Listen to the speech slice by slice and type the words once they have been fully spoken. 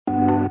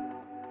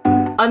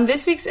On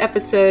this week's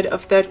episode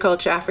of Third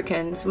Culture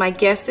Africans, my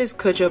guest is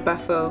Kojo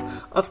Bafo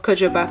of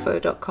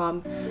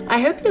kojobafo.com.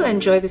 I hope you'll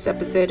enjoy this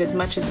episode as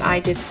much as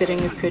I did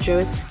sitting with Kojo,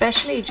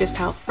 especially just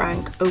how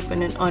frank,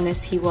 open, and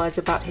honest he was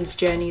about his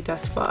journey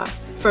thus far.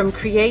 From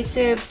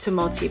creative to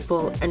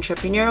multiple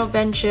entrepreneurial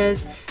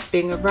ventures,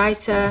 being a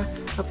writer,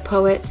 a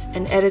poet,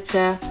 an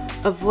editor,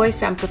 a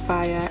voice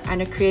amplifier,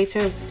 and a creator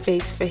of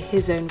space for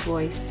his own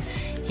voice.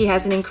 He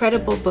has an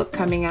incredible book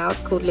coming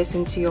out called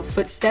Listen to Your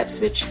Footsteps,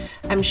 which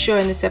I'm sure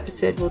in this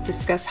episode we'll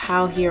discuss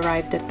how he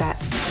arrived at that.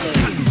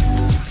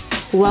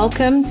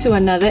 Welcome to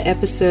another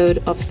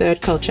episode of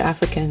Third Culture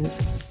Africans.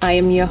 I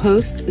am your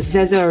host,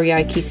 Zeza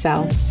Oriaiki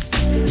Sal.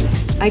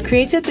 I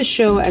created the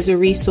show as a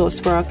resource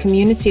for our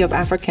community of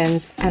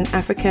Africans and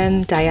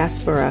African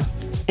diaspora.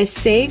 A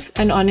safe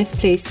and honest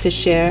place to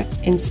share,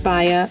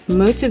 inspire,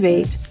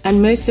 motivate,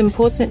 and most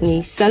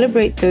importantly,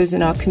 celebrate those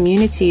in our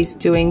communities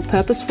doing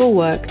purposeful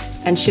work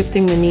and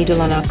shifting the needle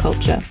on our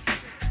culture.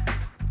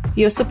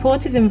 Your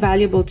support is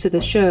invaluable to the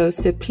show,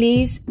 so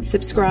please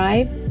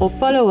subscribe or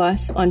follow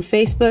us on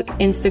Facebook,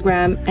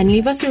 Instagram, and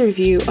leave us a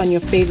review on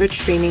your favorite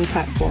streaming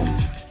platform.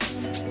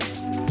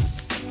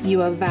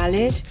 You are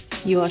valid,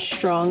 you are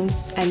strong,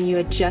 and you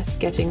are just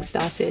getting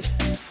started.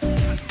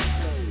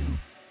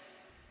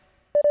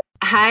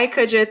 Hi,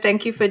 Kojo.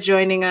 Thank you for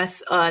joining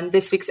us on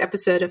this week's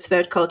episode of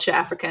Third Culture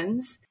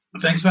Africans.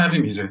 Thanks for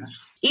having me, Zena.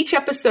 Each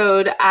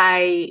episode,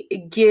 I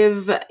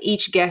give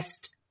each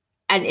guest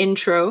an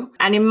intro.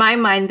 And in my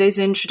mind, those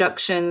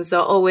introductions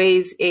are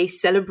always a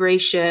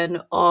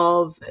celebration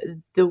of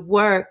the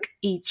work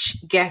each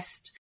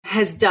guest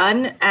has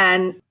done.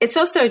 And it's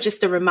also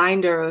just a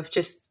reminder of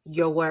just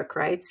your work,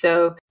 right?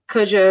 So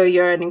Kojo,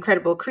 you're an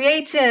incredible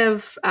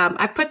creative.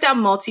 I've put down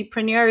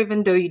multipreneur,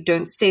 even though you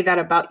don't say that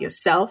about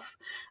yourself.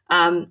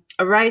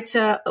 A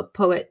writer, a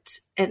poet,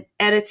 an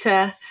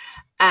editor,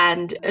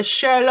 and a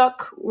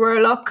Sherlock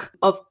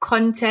of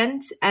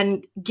content,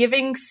 and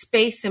giving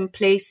space and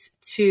place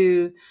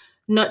to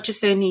not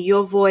just only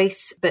your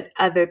voice, but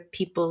other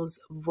people's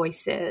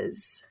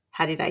voices.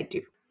 How did I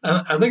do?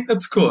 I think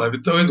that's cool.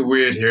 It's always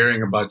weird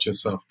hearing about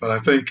yourself, but I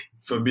think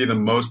for me, the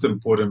most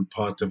important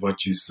part of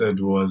what you said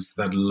was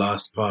that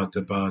last part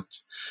about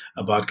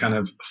kind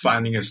of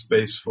finding a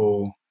space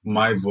for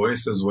my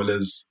voice as well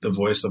as the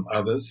voice of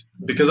others.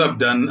 Because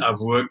I've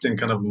worked in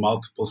kind of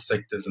multiple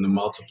sectors and in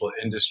multiple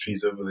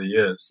industries over the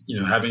years,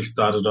 having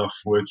started off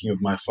working with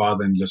my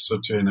father in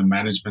Lesotho in a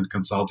management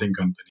consulting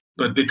company.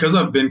 But because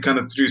I've been kind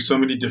of through so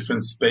many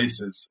different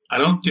spaces, I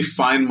don't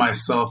define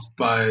myself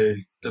by,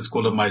 let's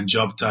call it my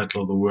job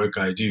title or the work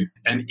I do.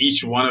 And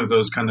each one of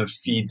those kind of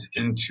fits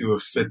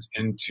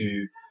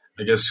into,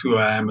 I guess, who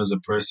I am as a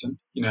person.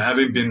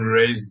 Having been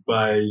raised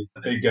by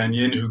a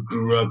Ghanaian who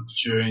grew up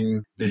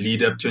during the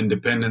lead up to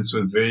independence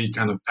with very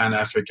kind of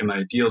Pan-African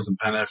ideals and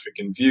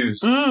Pan-African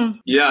views.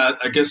 Yeah,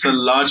 I guess a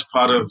large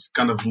part of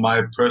kind of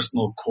my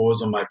personal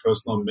cause or my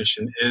personal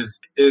mission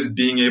is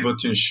being able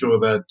to ensure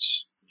that,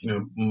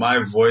 my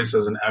voice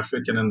as an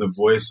African and the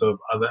voice of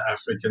other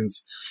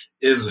Africans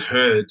is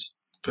heard,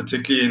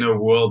 particularly in a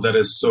world that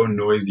is so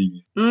noisy.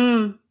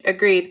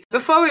 Agreed.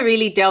 Before we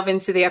really delve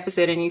into the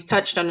episode, and you've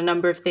touched on a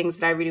number of things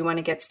that I really want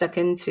to get stuck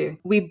into,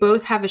 we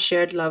both have a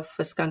shared love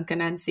for Skunk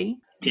Anansi.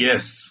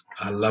 Yes,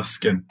 I love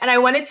Skin. And I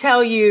want to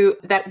tell you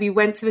that we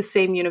went to the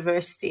same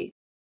university.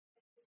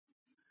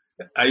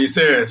 Are you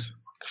serious?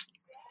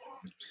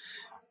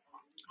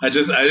 I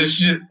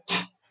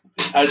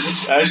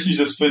actually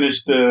just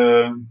finished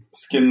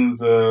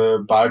Skin's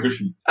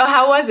biography. Oh,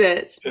 how was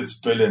it? It's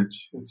brilliant.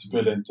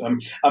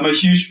 I'm a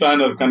huge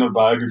fan of kind of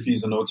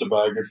biographies and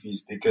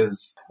autobiographies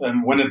because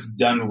when it's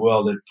done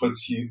well, it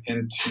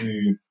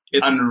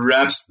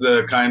unwraps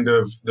the kind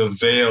of the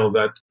veil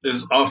that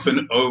is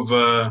often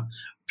over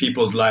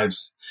people's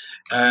lives.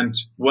 And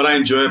what I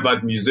enjoy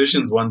about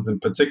musicians' ones in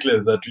particular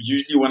is that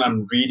usually when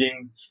I'm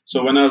reading,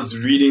 so when I was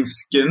reading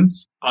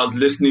Skins, I was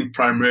listening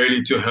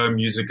primarily to her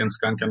music and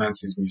Skunk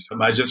Anansi's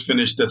music. I just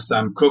finished the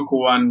Sam Cooke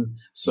one,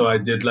 so I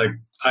did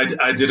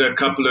a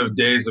couple of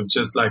days of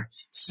just like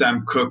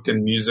Sam Cooke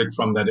and music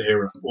from that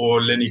era.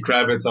 Or Lenny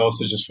Kravitz, I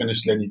also just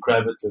finished Lenny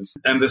Kravitz's.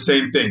 And the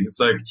same thing. It's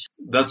like,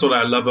 that's what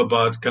I love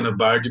about kind of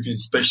biographies,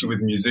 especially with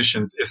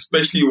musicians,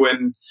 especially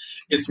when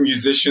it's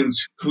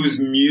musicians whose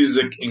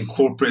music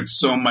incorporates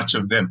so much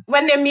of them.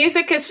 When their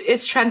music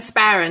is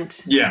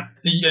transparent. Yeah.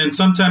 And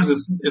sometimes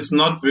it's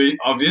not very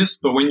obvious,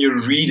 but when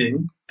you're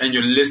reading and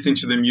you're listening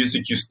to the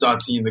music, you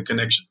start seeing the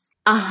connections.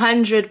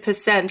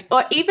 100%.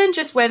 Or even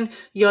just when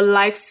your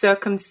life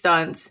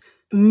circumstance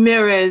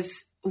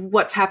mirrors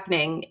what's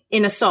happening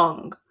in a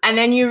song. And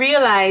then you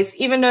realize,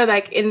 even though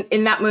like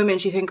in that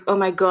moment you think, oh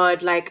my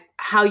God, like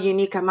how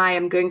unique am I?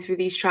 I'm going through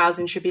these trials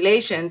and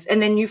tribulations.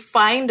 And then you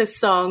find a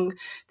song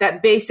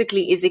that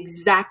basically is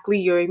exactly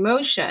your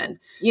emotion.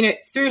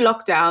 Through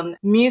lockdown,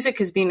 music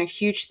has been a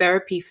huge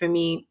therapy for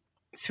me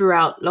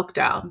throughout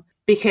lockdown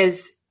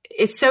because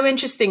it's so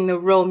interesting the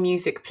role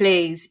music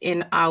plays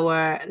in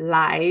our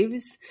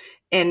lives,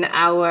 in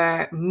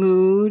our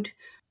mood.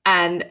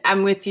 And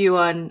I'm with you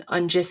on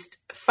just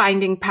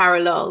finding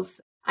parallels.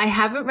 I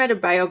haven't read a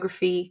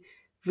biography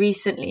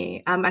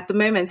recently. At the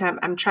moment,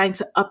 I'm trying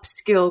to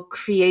upskill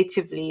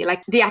creatively,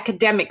 like the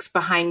academics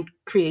behind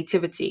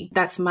creativity.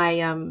 That's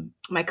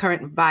my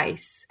current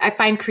vice. I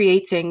find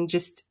creating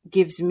just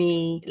gives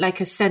me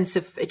like a sense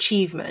of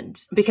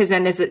achievement, because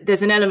then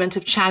there's an element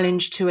of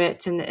challenge to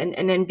it,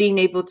 and then being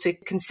able to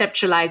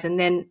conceptualize and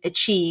then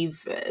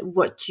achieve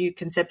what you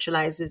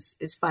conceptualize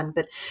is fun.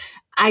 But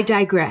I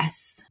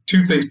digress.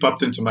 Two things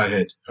popped into my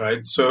head,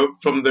 right? So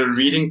from the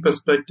reading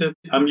perspective,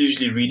 I'm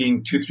usually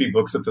reading 2-3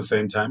 books at the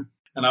same time.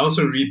 And I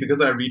also read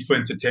because I read for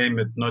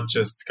entertainment, not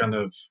just kind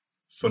of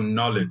for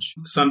knowledge.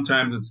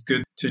 Sometimes it's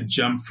good to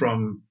jump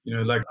from,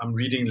 like I'm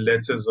reading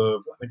letters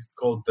of, I think it's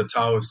called The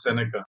Tao of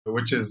Seneca,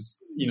 which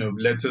is,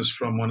 letters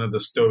from one of the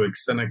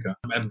Stoics, Seneca.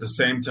 At the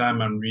same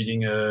time, I'm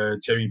reading a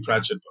Terry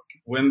Pratchett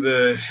book. When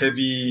the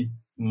heavy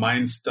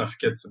mind stuff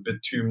gets a bit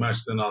too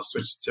much, then I'll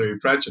switch to Terry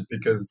Pratchett,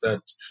 because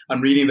that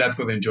I'm reading that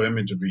for the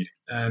enjoyment of reading.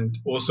 And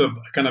also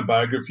kind of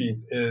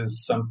biographies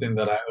is something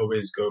that I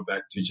always go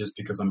back to, just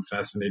because I'm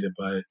fascinated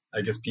by,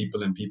 I guess,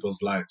 people and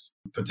people's lives,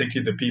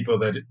 particularly the people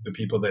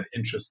that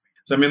interest me.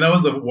 So, I mean, that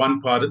was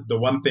the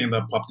one thing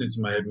that popped into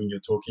my head when you're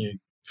talking,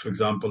 for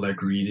example,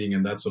 like reading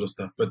and that sort of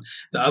stuff. But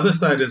the other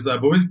side is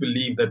I've always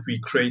believed that we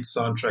create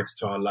soundtracks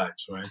to our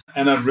lives, right?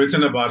 And I've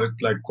written about it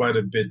like quite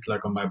a bit,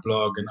 like on my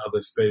blog and other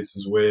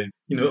spaces where,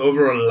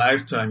 over a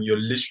lifetime, you're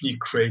literally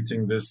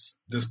creating this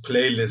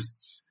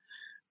playlists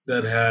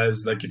that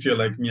has, like, if you're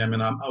like me, I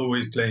mean, I'm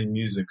always playing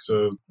music.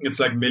 So it's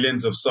like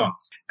millions of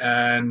songs.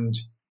 And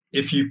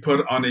if you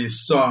put on a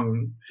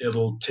song,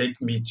 it'll take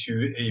me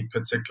to a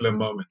particular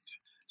moment.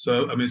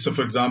 So, I mean, so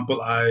for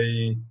example,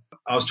 I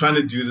was trying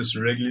to do this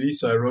regularly.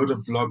 So I wrote a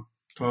blog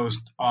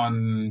post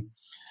on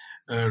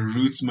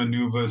Roots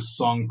Manuva's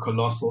song,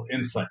 Colossal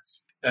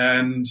Insights.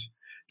 And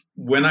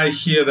when I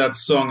hear that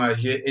song, I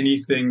hear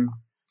anything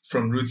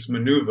from Roots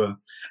Manuva,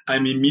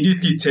 I'm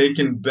immediately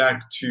taken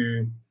back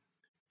to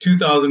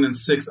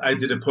 2006. I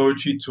did a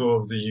poetry tour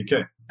of the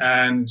UK.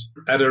 And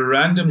at a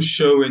random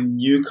show in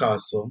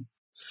Newcastle,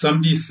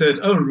 somebody said,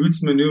 "Oh,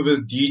 Roots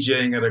Manuva's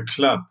DJing at a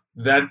club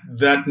that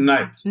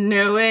night."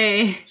 No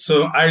way.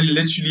 So I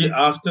literally,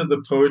 after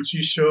the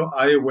poetry show,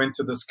 I went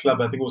to this club.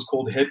 I think it was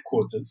called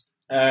Headquarters.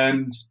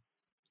 And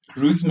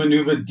Roots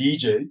Manuva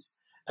DJ'd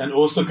and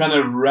also kind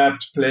of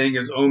rapped, playing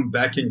his own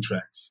backing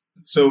tracks.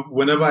 So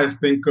whenever I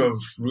think of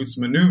Roots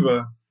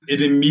Manuva,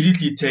 it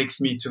immediately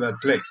takes me to that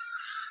place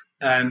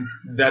and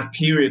that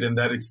period and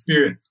that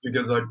experience.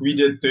 Because like we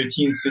did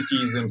 13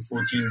 cities in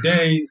 14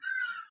 days.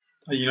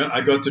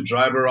 I got to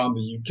drive around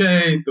the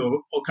UK,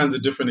 all kinds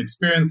of different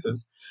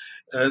experiences.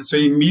 So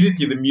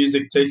immediately the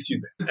music takes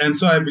you there. And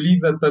so I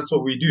believe that that's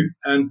what we do.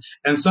 And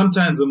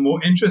sometimes the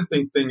more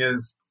interesting thing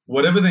is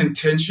whatever the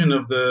intention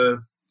of the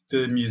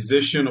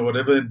musician or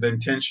whatever the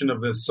intention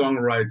of the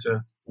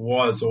songwriter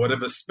was or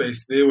whatever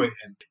space they were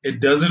in, it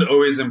doesn't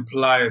always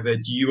imply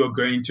that you are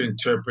going to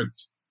interpret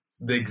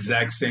the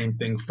exact same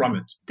thing from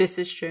it. This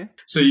is true.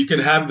 So you could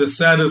have the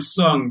saddest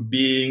song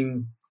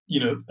being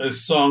a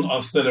song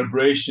of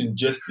celebration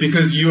just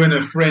because you and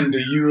a friend or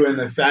you and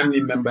a family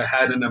member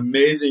had an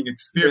amazing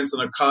experience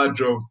and a car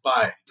drove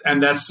by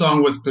and that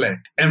song was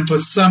playing. And for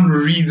some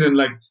reason,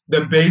 like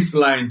the bass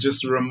line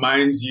just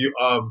reminds you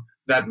of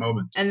that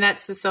moment. And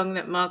that's the song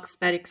that marks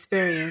that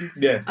experience.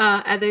 Yeah.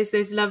 Are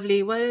those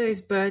lovely, what are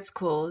those birds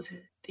called?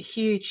 The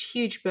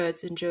huge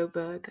birds in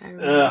Joburg.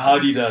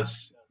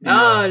 Hardidas.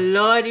 Oh,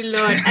 Lordy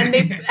Lord. And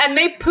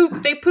they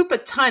poop a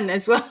ton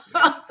as well.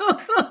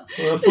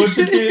 Well,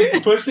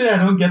 fortunately, I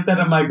don't get that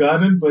in my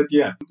garden, but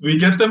yeah, we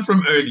get them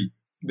from early.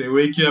 They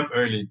wake you up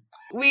early.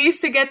 We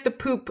used to get the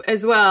poop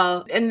as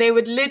well. And they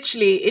would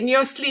literally, in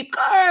your sleep,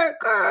 grr,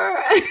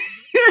 grr.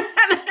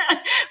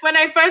 When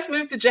I first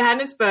moved to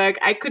Johannesburg,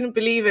 I couldn't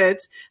believe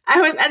it.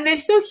 And they're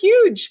so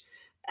huge.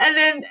 And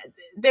then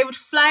they would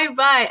fly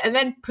by and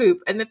then poop.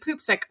 And the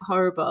poop's like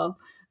horrible.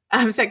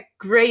 It's like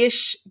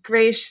grayish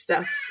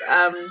stuff.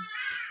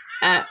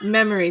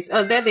 Memories.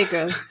 Oh, there they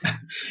go.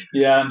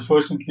 Yeah,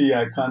 unfortunately,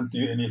 I can't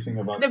do anything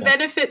about the that.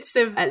 benefits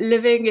of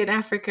living in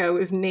Africa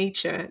with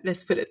nature,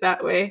 let's put it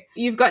that way.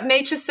 You've got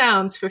nature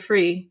sounds for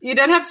free. You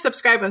don't have to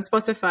subscribe on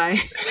Spotify.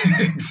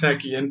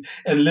 Exactly. And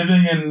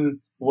living in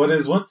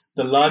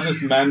the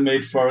largest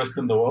man-made forest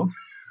in the world.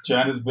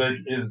 Johannesburg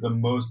is the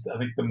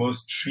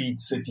most treed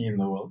city in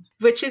the world.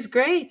 Which is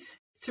great.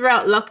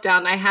 Throughout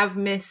lockdown, I have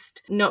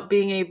missed not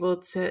being able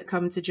to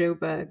come to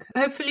Joburg.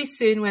 Hopefully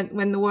soon,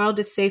 when the world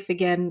is safe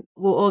again,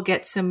 we'll all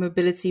get some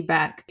mobility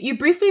back. You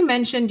briefly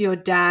mentioned your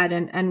dad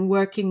and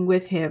working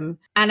with him.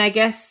 And I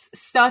guess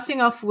starting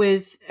off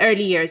with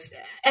early years,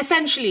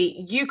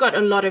 essentially, you got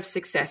a lot of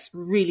success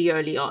really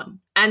early on.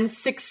 And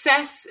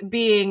success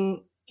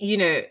being,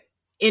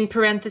 in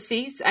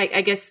parentheses,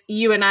 I guess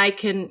you and I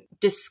can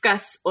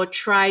discuss or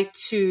try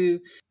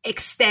to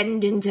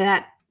extend into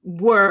that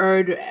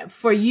word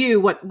for you,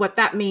 what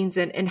that means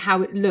and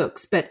how it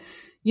looks. But,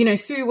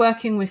 through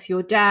working with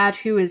your dad,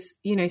 who is,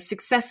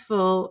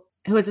 successful,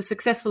 who is a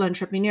successful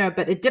entrepreneur,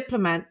 but a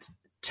diplomat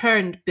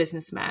turned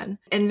businessman.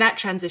 In that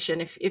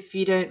transition, if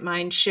you don't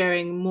mind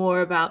sharing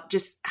more about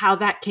just how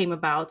that came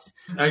about.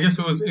 I guess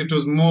it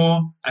was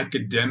more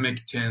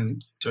academic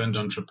turned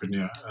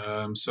entrepreneur.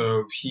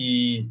 So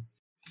he,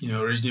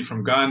 originally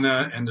from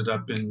Ghana, ended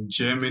up in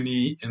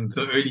Germany in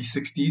the early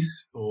 60s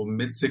or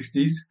mid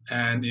 60s,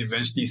 and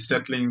eventually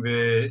settling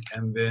there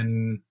and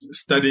then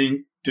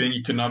doing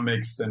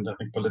economics and I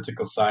think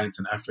political science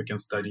and African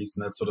studies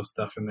and that sort of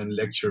stuff, and then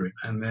lecturing.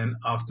 And then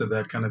after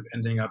that, kind of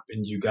ending up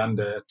in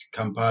Uganda at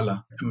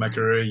Kampala,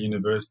 Makerere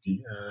University,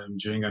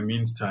 during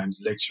Amin's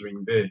times,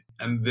 lecturing there.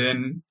 And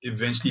then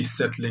eventually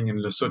settling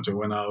in Lesotho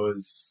when I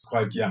was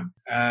quite young.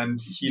 And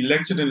he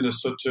lectured in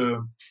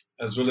Lesotho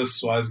as well as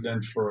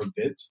Swaziland for a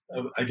bit.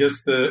 I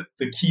guess the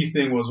key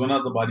thing was when I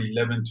was about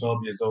 11,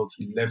 12 years old,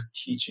 he left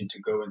teaching to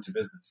go into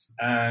business.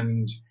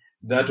 And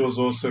that was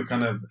also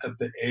kind of at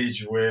the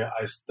age where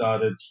I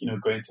started,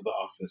 going to the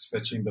office,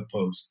 fetching the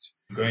post,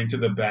 going to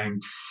the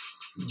bank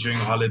during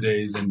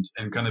holidays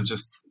and kind of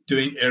just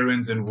doing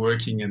errands and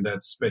working in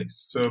that space.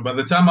 So by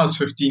the time I was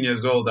 15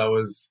 years old, I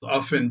was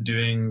often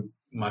doing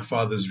my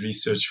father's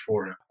research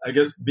for him. I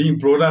guess being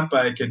brought up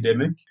by an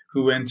academic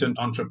who went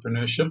into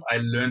entrepreneurship, I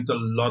learned a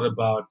lot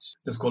about,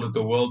 let's call it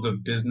the world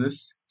of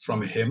business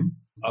from him.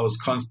 I was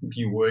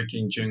constantly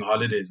working during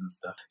holidays and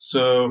stuff.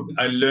 So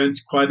I learned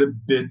quite a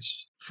bit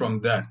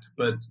from that.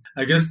 But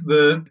I guess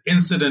the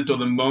incident or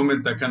the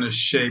moment that kind of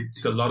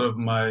shaped a lot of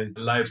my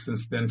life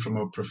since then from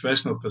a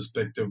professional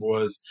perspective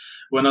was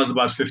when I was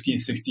about 15,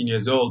 16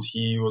 years old,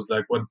 he was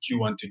like, what do you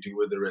want to do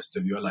with the rest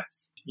of your life?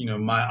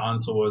 My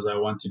answer was, I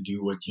want to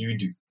do what you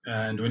do.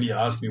 And when he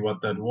asked me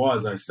what that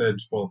was, I said,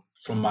 well,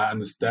 from my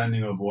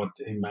understanding of what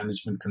a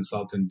management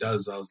consultant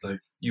does, I was like,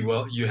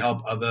 you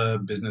help other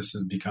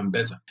businesses become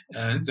better.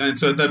 And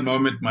so at that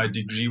moment, my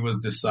degree was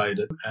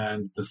decided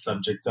and the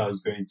subjects I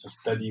was going to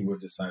study were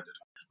decided.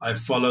 I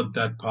followed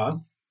that path.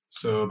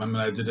 So,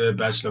 I did a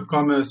Bachelor of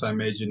Commerce. I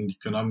majored in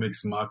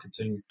economics,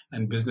 marketing,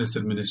 and business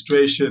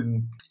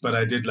administration. But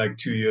I did like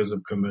 2 years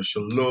of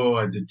commercial law.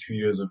 I did 2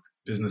 years of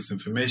business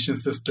information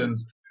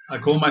systems. I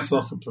call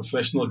myself a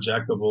professional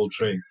jack of all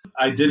trades.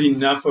 I did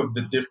enough of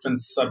the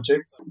different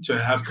subjects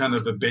to have kind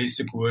of a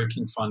basic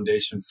working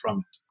foundation from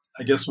it.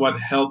 I guess what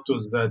helped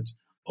was that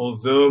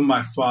although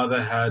my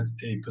father had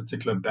a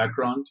particular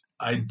background,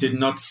 I did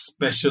not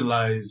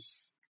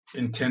specialize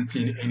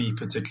intensely in any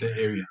particular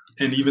area.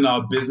 And even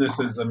our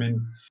businesses,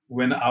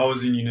 when I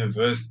was in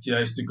university, I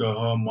used to go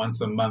home once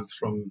a month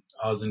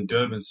I was in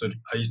Durban. So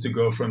I used to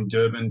go from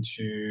Durban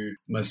to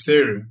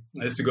Maseru.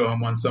 I used to go home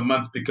once a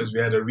month because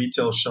we had a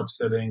retail shop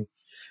selling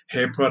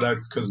hair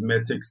products,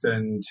 cosmetics,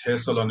 and hair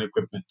salon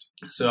equipment.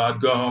 So I'd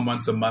go home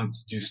once a month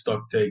to do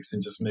stock takes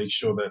and just make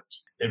sure that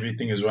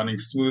everything is running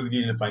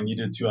smoothly. And if I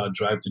needed to, I'd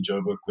drive to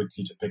Joburg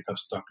quickly to pick up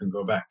stock and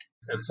go back.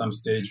 At some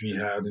stage, we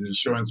had an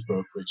insurance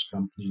brokerage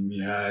company and we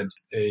had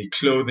a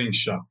clothing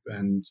shop.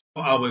 And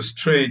I was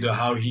trained, or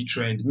how he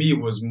trained me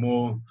was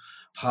more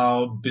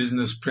how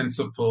business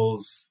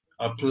principles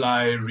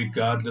apply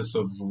regardless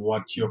of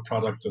what your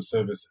product or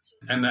service is.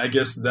 And I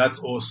guess that's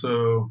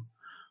also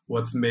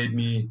what's made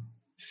me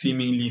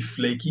seemingly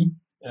flaky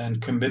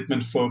and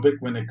commitment phobic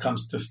when it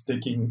comes to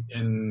sticking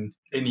in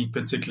any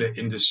particular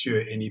industry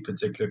or any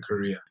particular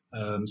career.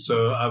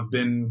 So I've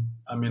been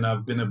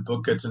a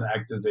booker at an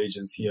actors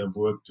agency. I've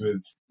worked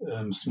with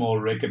small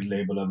record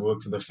label. I've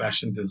worked with a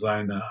fashion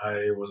designer.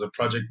 I was a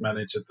project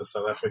manager at the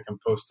South African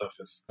Post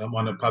Office. I'm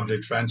on a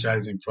public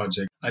franchising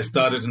project. I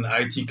started an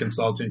IT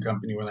consulting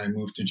company when I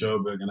moved to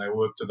Joburg, and I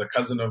worked with a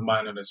cousin of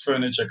mine on his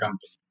furniture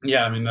company.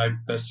 Yeah,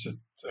 that's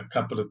just a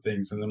couple of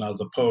things. And then I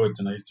was a poet,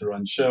 and I used to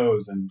run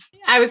shows. And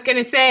I was going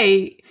to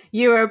say,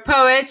 you were a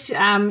poet.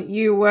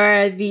 You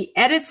were the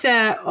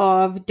editor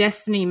of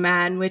Destiny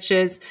Man, which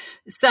is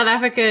South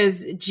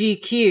Africa's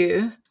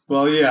GQ.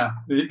 Well, yeah.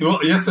 Well,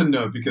 yes and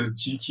no, because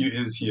GQ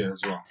is here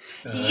as well.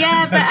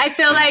 Yeah, but I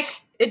feel like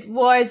it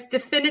was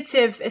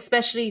definitive,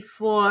 especially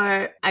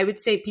for, I would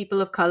say,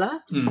 people of color.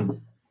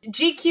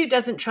 GQ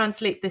doesn't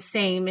translate the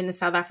same in the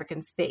South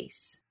African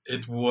space.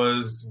 It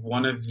was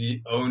one of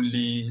the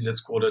only,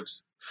 let's call it,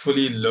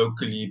 fully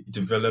locally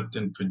developed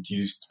and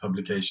produced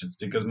publications,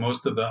 because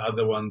most of the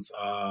other ones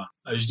are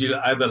usually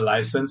either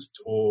licensed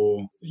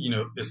or,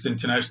 it's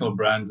international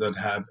brands that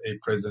have a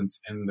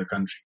presence in the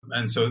country.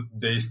 And so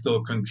they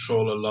still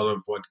control a lot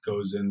of what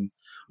goes in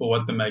or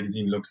what the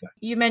magazine looks like.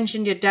 You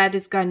mentioned your dad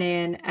is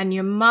Ghanaian and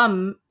your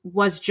mum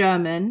was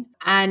German.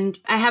 And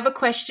I have a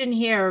question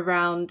here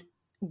around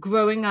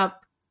growing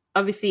up,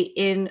 obviously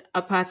in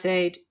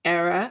apartheid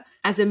era,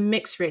 as a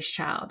mixed race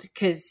child,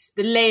 because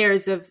the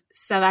layers of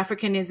South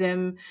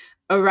Africanism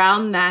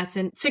around that,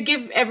 and to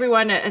give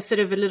everyone a sort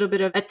of a little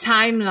bit of a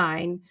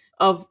timeline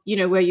of,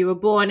 where you were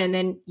born and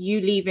then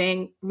you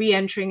leaving,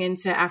 re-entering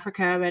into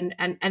Africa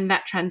and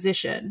that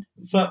transition.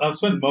 So I've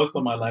spent most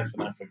of my life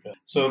in Africa.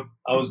 So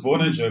I was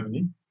born in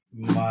Germany.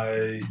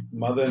 My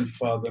mother and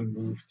father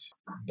moved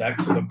back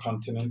to the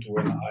continent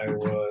when I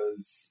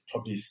was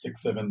probably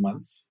 6-7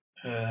 months.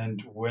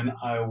 And when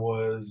I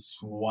was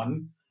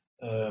 1,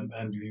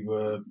 and we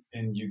were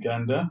in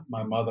Uganda.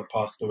 My mother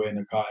passed away in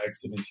a car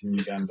accident in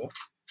Uganda.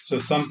 So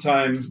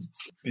sometime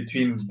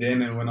between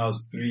then and when I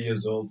was 3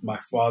 years old, my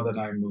father and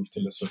I moved to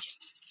Lesotho.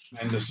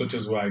 And Lesotho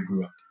is where I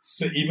grew up.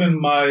 So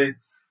even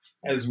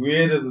as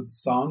weird as it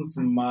sounds,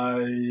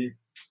 my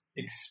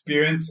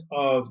experience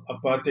of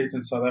apartheid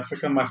in South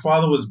Africa, my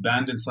father was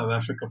banned in South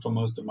Africa for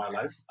most of my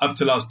life. Up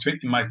till I was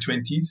in my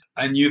 20s,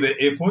 I knew the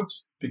airport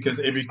because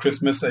every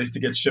Christmas I used to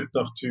get shipped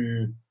off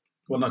to,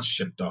 well, not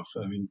shipped off.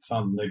 I mean, it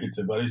sounds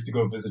negative, but I used to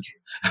go visit.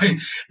 I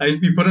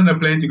used to be put on a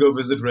plane to go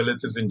visit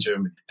relatives in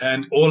Germany.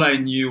 And all I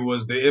knew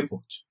was the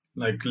airport.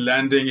 Like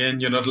landing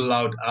in, you're not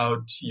allowed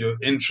out, you're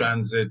in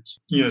transit,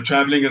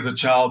 traveling as a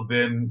child,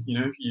 then,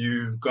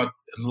 you've got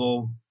a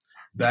little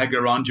bag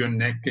around your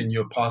neck and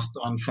you're passed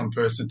on from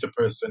person to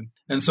person.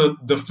 And so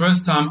the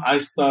first time I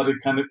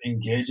started kind of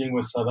engaging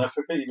with South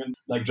Africa, even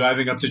like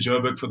driving up to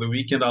Joburg for the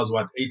weekend, I was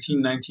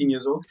 18, 19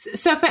 years old.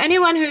 So for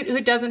anyone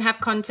who doesn't have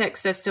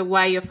context as to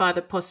why your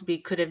father possibly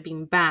could have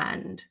been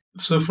banned.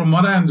 So from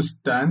what I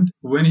understand,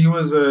 when he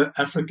was an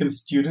African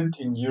student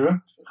in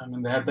Europe,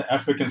 they had the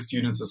African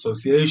Students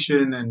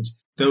Association, and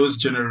those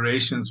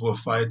generations were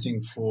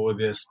fighting for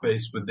their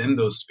space within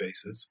those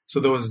spaces. So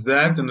there was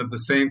that. And at the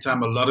same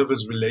time, a lot of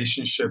his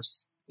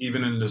relationships,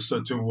 even in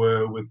Lesotho,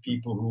 were with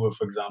people who were,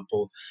 for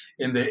example,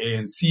 in the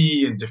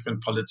ANC and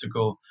different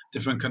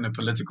kind of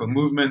political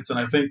movements. And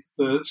I think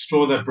the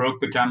straw that broke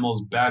the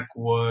camel's back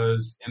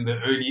was in the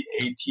early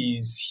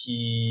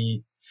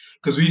 80s,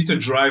 because we used to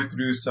drive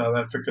through South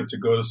Africa to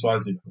go to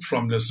Swaziland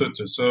from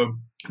Lesotho. So,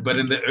 but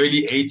in the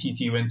early 80s,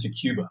 he went to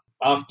Cuba.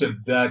 After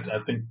that, I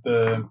think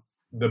the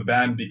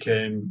ban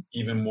became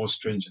even more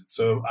stringent.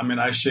 So,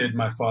 I shared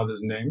my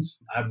father's names.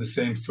 I have the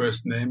same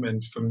first name.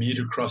 And for me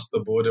to cross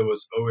the border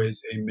was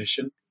always a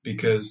mission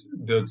because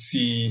they'd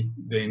see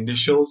the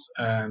initials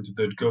and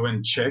they'd go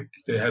and check.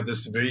 They had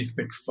this very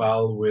thick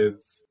file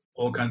with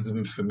all kinds of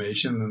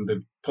information, and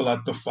they'd pull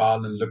out the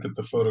file and look at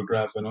the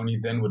photograph, and only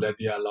then would I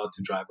be allowed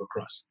to drive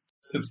across.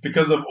 It's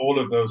because of all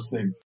of those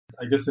things.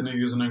 I guess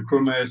he was an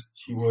Nkrumahist,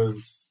 he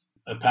was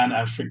a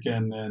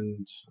Pan-African,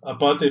 and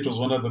apartheid was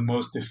one of the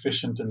most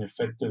efficient and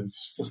effective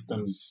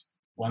systems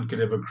one could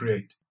ever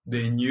create.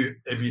 They knew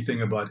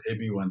everything about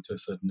everyone to a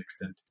certain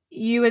extent.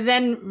 You were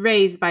then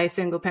raised by a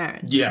single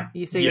parent. Yeah.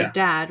 You say your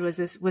dad was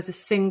a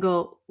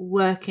single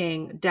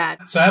working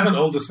dad. So I have an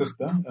older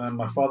sister.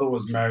 My father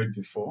was married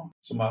before.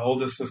 So my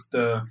older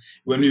sister,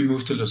 when we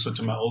moved to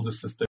Lesotho, my older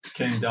sister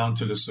came down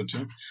to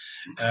Lesotho.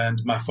 And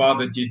my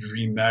father did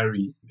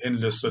remarry in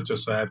Lesotho.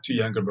 So I have 2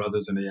 younger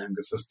brothers and a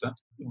younger sister.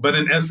 But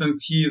in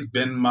essence, he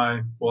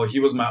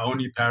was my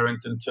only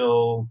parent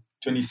until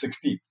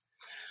 2016.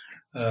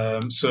 I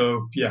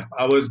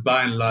was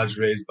by and large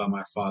raised by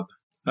my father.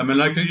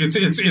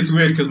 It's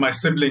weird because my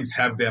siblings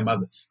have their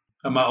mothers.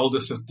 And my older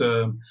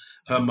sister,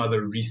 her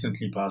mother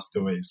recently passed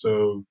away.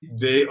 So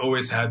they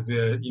always had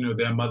their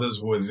mothers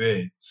were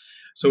there.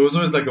 So it was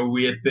always like a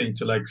weird thing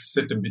to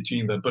sit in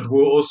between that. But we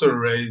were also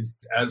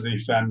raised as a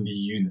family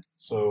unit.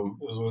 So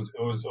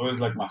it was always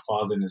like my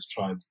father and his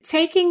tribe.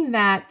 Taking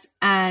that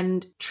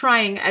and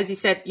trying, as you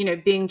said,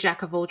 being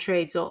jack of all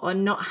trades or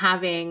not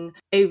having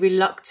a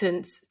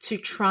reluctance to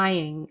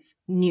trying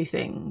new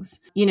things.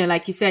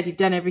 Like you said, you've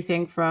done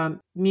everything from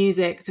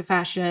music to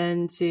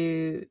fashion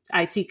to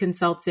IT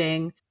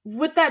consulting.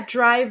 Would that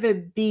driver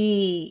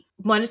be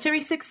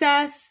monetary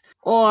success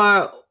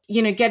or,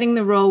 getting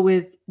the role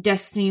with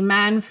Destiny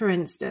Man, for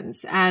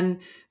instance, and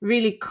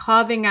really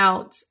carving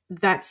out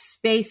that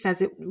space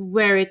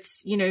where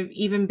it's,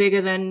 even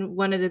bigger than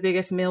one of the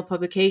biggest male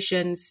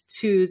publications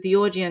to the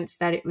audience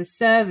that it was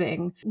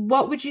serving?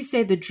 What would you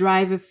say the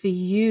driver for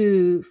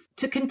you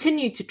to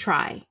continue to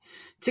try?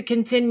 To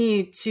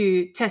continue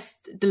to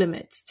test the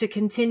limits, to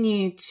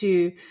continue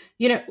to,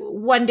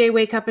 one day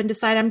wake up and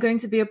decide I'm going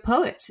to be a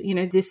poet.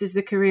 This is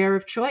the career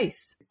of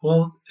choice.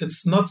 Well,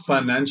 it's not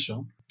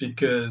financial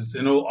because,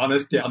 in all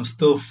honesty, I'm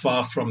still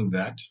far from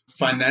that.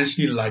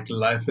 Financially,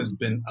 life has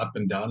been up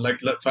and down.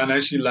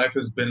 Financially, life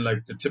has been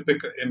like the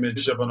typical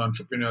image of an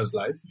entrepreneur's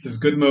life. There's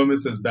good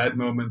moments, there's bad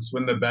moments.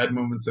 When the bad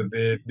moments are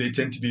there, they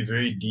tend to be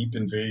very deep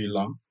and very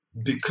long.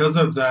 Because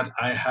of that,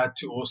 I had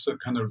to also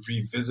kind of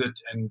revisit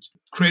and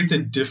create a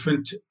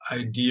different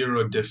idea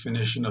or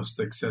definition of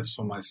success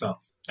for myself.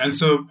 And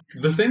so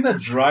the thing that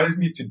drives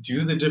me to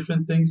do the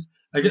different things,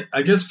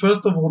 I guess,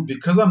 first of all,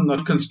 because I'm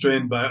not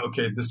constrained by,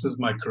 okay, this is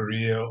my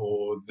career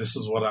or this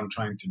is what I'm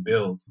trying to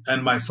build.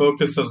 And my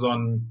focus is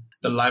on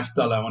the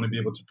lifestyle I want to be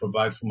able to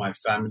provide for my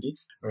family,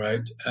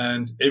 right?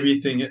 And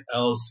everything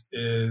else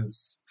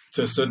is,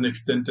 to a certain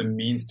extent, a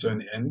means to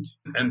an end.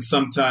 And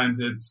sometimes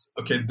it's,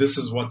 okay, this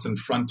is what's in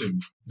front of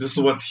me. This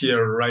is what's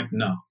here right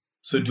now.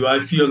 So do I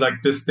feel like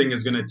this thing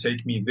is going to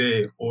take me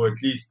there or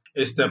at least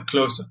a step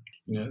closer?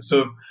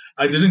 So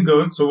I didn't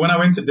go. So when I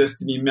went to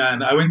Destiny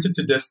Man, I went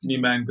into Destiny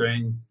Man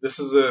going, this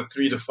is a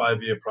 3 to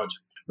 5 year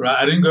project, right?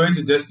 I didn't go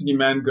into Destiny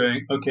Man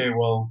going, okay,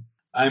 well,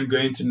 I'm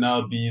going to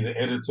now be the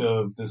editor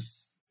of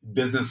this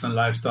business and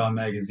lifestyle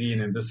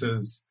magazine. And this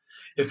is,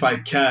 if I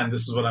can,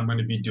 this is what I'm going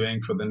to be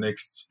doing for the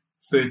next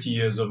 30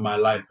 years of my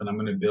life and I'm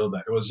going to build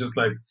that. It was just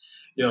like,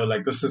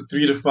 like this is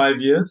 3 to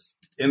 5 years.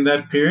 In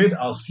that period,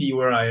 I'll see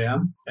where I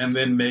am and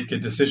then make a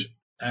decision.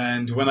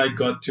 And when I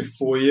got to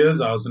 4 years,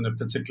 I was in a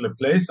particular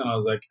place and I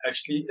was like,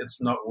 actually,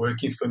 it's not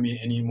working for me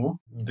anymore.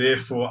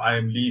 Therefore, I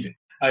am leaving.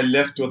 I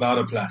left without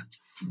a plan.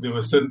 There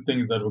were certain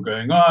things that were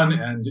going on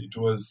and it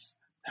was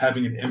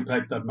having an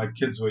impact that my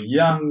kids were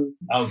young.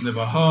 I was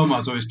never home. I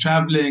was always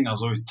traveling. I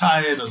was always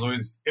tired. I was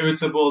always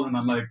irritable. And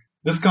I'm like,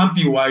 this can't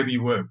be why we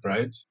work,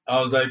 right?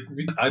 I was like,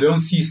 I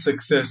don't see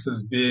success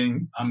as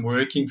being, I'm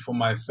working for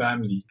my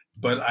family,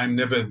 but I'm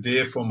never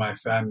there for my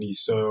family.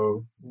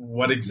 So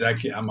what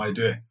exactly am I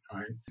doing,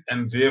 right?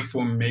 And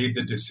therefore made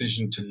the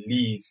decision to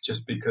leave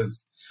just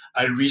because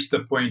I reached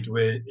a point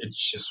where it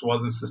just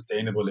wasn't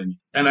sustainable anymore.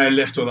 And I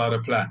left without a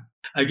plan.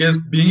 I guess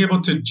being able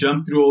to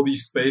jump through all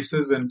these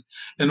spaces and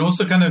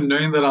also kind of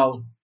knowing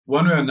that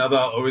one way or another,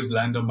 I'll always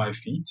land on my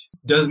feet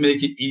does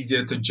make it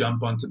easier to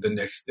jump onto the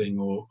next thing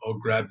or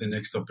grab the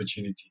next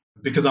opportunity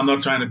because I'm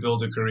not trying to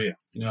build a career.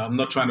 I'm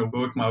not trying to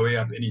work my way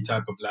up any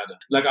type of ladder.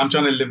 Like I'm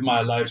trying to live my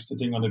life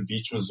sitting on a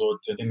beach resort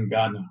in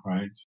Ghana,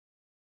 right?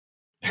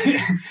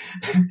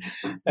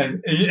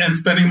 and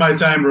spending my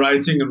time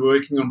writing and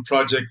working on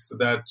projects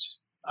that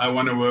I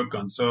want to work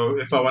on. So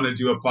if I want to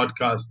do a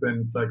podcast, then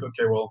it's like,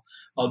 okay, well,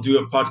 I'll do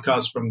a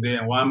podcast from there.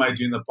 And why am I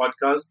doing the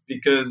podcast?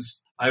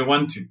 Because I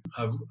want to.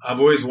 I've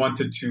always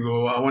wanted to,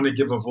 or I want to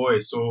give a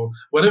voice or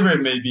whatever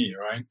it may be,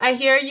 right? I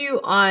hear you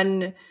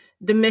on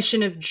the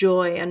mission of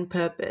joy and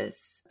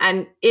purpose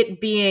and it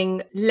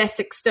being less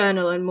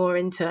external and more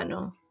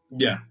internal.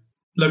 Yeah.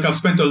 Look, I've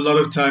spent a lot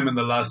of time in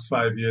the last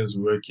 5 years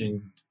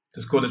working,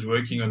 let's call it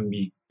working on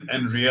me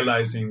and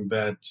realizing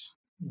that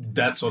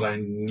that's what I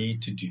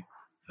need to do.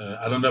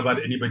 I don't know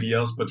about anybody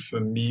else, but for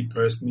me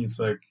personally, it's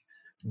like,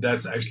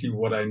 that's actually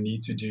what I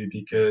need to do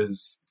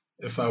because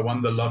if I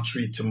won the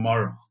lottery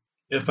tomorrow,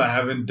 if I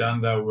haven't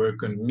done that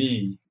work on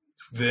me,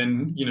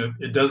 then,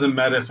 it doesn't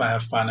matter if I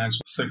have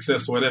financial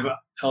success or whatever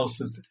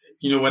else is,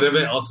 whatever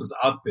else is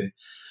out there,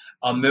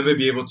 I'll never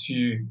be able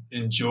to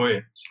enjoy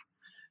it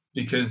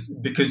because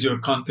you're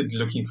constantly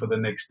looking for the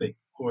next thing.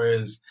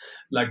 Whereas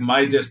like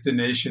my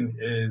destination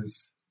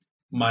is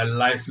my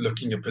life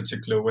looking a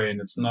particular way and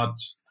it's not,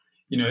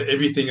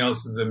 everything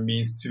else is a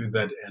means to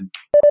that end.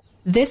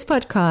 This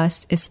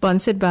podcast is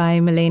sponsored by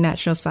Malay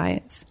Natural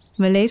Science.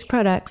 Malay's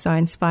products are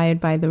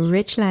inspired by the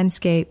rich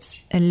landscapes,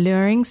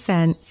 alluring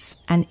scents,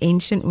 and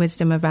ancient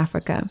wisdom of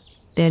Africa.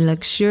 Their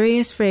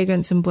luxurious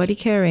fragrance and body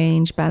care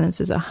range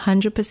balances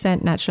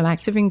 100% natural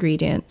active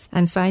ingredients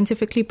and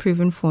scientifically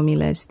proven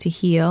formulas to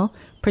heal,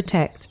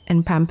 protect,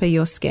 and pamper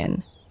your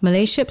skin.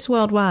 Malay ships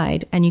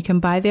worldwide, and you can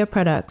buy their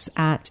products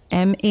at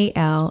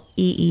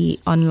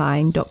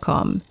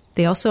maleeonline.com.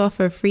 They also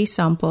offer a free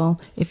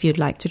sample if you'd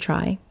like to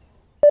try.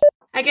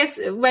 I guess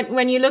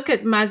when you look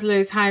at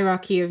Maslow's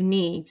hierarchy of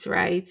needs,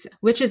 right,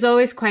 which is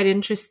always quite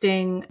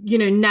interesting,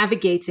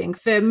 navigating.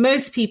 For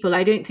most people,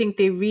 I don't think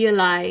they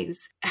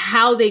realize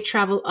how they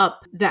travel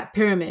up that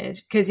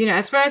pyramid. Because,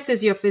 at first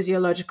is your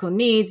physiological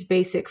needs,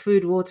 basic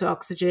food, water,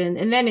 oxygen.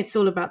 And then it's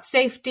all about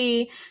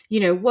safety,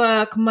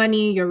 work,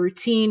 money, your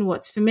routine,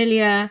 what's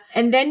familiar.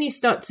 And then you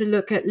start to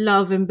look at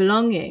love and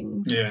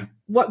belongings. Yeah.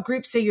 What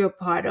groups are you a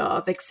part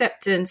of?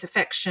 Acceptance,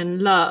 affection,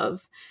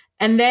 love.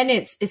 And then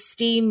it's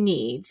esteem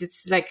needs.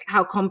 It's like,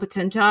 how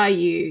competent are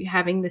you?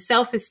 Having the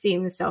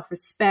self-esteem, the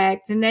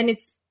self-respect. And then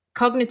it's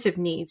cognitive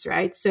needs,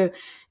 right? So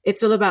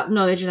it's all about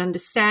knowledge and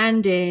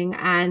understanding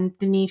and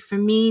the need for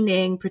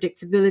meaning,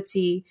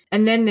 predictability.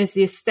 And then there's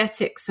the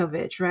aesthetics of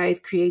it,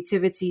 right?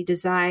 Creativity,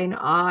 design,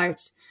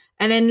 art.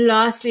 And then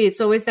lastly,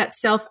 it's always that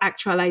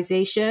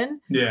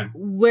self-actualization. Yeah.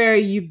 Where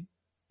you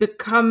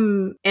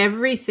become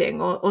everything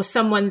or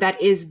someone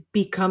that is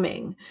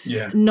becoming,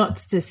 not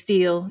to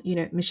steal,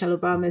 Michelle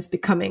Obama's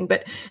becoming,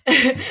 but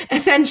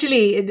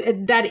essentially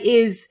that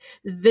is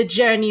the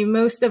journey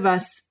most of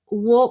us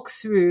walk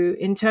through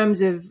in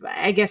terms of,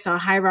 I guess, our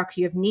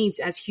hierarchy of needs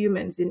as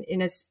humans in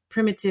as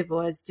primitive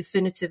or as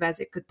definitive as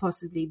it could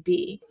possibly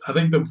be. I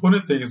think the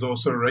important thing is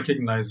also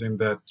recognizing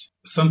that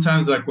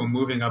sometimes like we're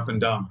moving up and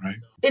down, right?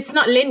 It's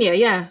not linear,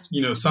 yeah.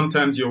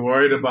 Sometimes you're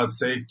worried about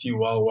safety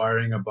while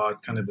worrying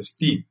about kind of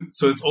esteem.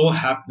 So it's all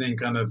happening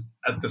kind of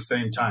at the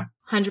same time.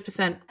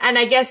 100%. And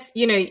I guess,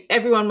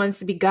 everyone wants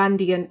to be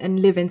Gandhi and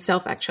live in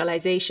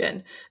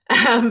self-actualization.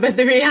 But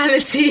the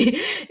reality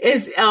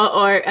is,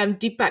 or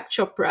Deepak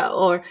Chopra,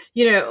 or,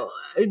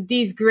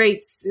 these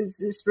great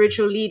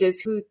spiritual leaders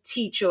who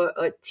teach or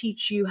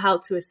teach you how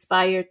to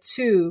aspire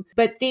to.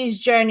 But these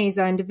journeys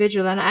are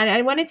individual. And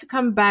I wanted to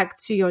come back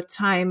to your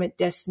time at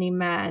Destiny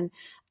Man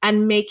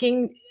and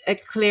making a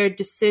clear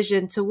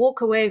decision to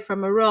walk away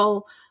from a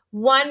role,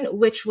 one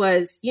which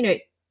was,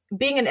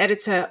 being an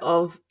editor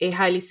of a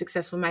highly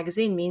successful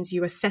magazine means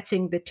you are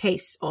setting the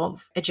tastes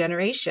of a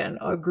generation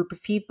or a group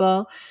of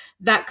people.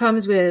 That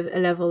comes with a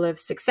level of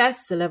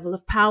success, a level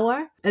of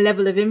power, a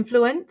level of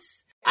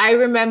influence. I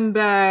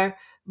remember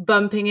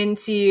bumping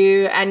into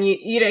you and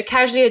you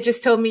casually had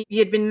just told me you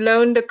had been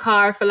loaned a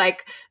car for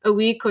like a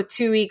week or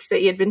 2 weeks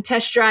that you had been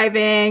test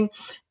driving.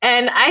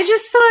 And I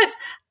just thought,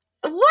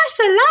 what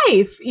a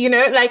life,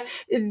 like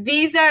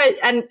these are,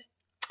 and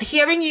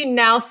hearing you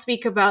now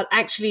speak about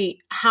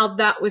actually how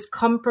that was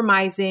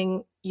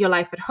compromising your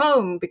life at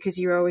home because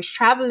you were always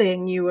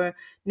traveling, you were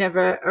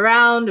never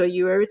around, or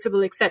you were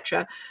irritable,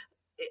 etc.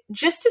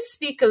 Just to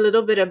speak a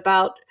little bit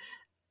about,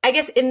 I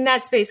guess, in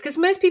that space, because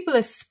most people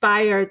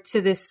aspire to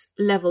this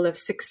level of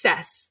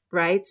success,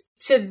 right?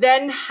 To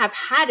then have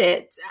had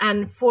it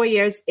and 4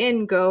 years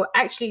in go,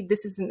 actually,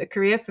 this isn't the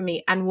career for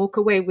me, and walk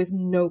away with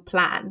no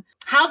plan.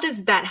 How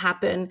does that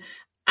happen?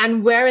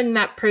 And where in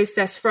that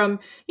process from,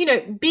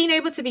 being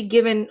able to be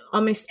given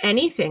almost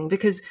anything,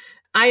 because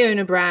I own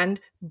a brand,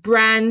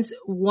 brands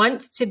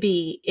want to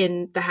be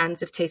in the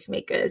hands of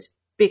tastemakers,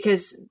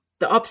 because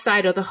the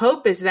upside or the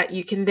hope is that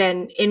you can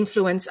then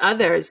influence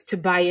others to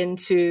buy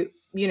into,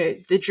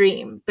 the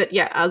dream. But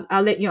yeah,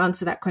 I'll let you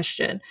answer that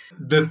question.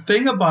 The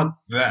thing about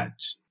that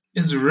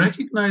is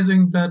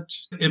recognizing that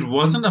it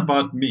wasn't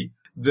about me.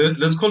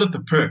 Let's call it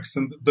the perks.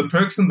 And the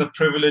perks and the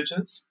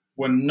privileges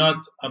were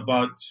not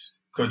about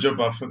Kojo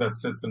Buffer that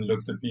sits and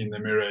looks at me in the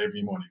mirror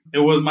every morning. It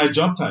was my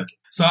job title.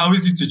 So I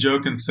always used to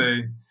joke and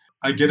say,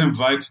 I get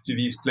invited to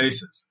these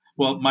places.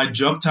 Well, my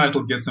job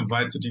title gets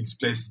invited to these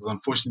places.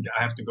 Unfortunately,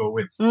 I have to go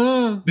with.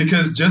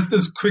 Because just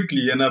as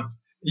quickly, and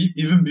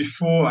even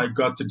before I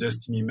got to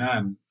Destiny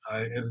Man,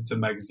 I edited a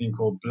magazine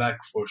called Black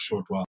for a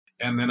short while.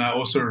 And then I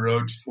also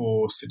wrote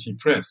for City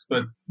Press.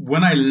 But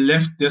when I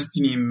left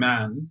Destiny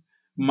Man,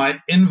 my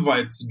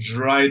invites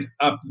dried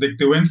up. Like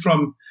they went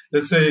from,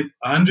 let's say,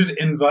 100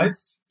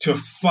 invites to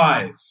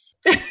 5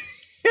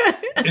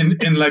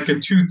 in like a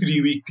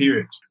 2-3 week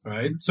period,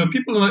 right? So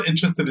people are not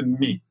interested in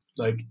me.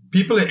 Like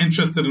people are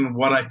interested in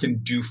what I can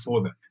do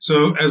for them.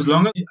 So as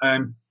long as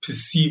I'm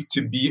perceived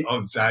to be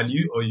of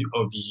value or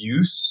of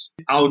use,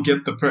 I'll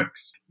get the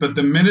perks. But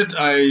the minute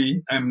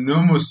I am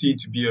no more seen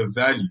to be of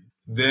value,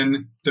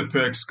 then the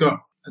perks go.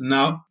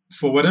 Now,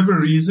 for whatever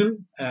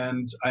reason,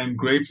 and I'm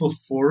grateful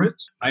for it,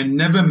 I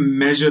never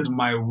measured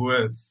my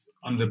worth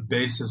on the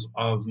basis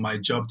of my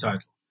job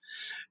title.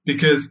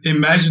 Because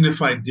imagine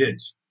if I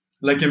did.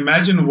 Like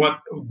imagine what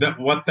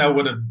that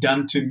would have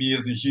done to me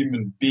as a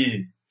human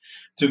being,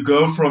 to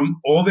go from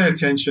all the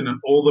attention and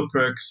all the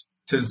perks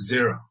to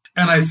zero.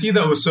 And I see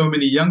that with so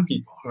many young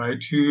people,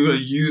 right, who are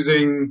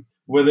using,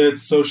 whether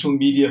it's social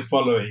media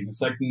following,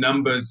 it's like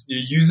numbers,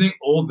 you're using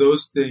all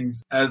those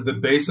things as the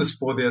basis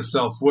for their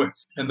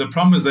self-worth. And the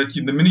problem is that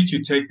the minute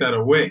you take that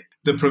away,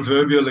 the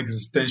proverbial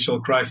existential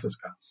crisis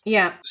comes.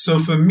 Yeah. So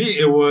for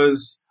me,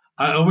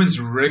 I always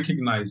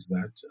recognized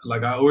that.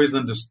 Like I always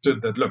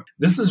understood that, look,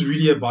 this is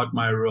really about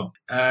my role.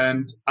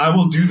 And I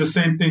will do the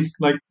same things.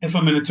 Like if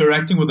I'm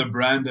interacting with a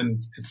brand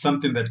and it's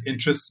something that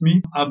interests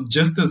me, I'm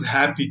just as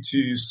happy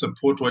to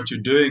support what you're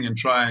doing and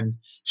try and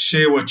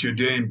share what you're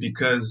doing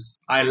because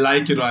I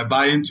like it or I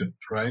buy into it,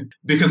 right?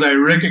 Because I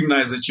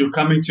recognize that you're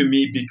coming to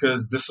me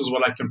because this is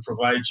what I can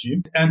provide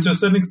you. And to a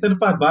certain extent,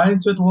 if I buy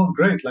into it, well,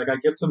 great. Like I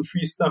get some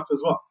free stuff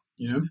as well.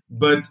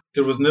 But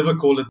it was never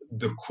called it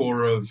the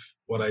core of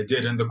what I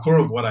did. And the core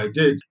of what I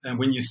did, and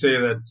when you say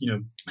that,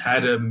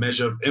 had a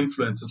measure of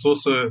influence, it's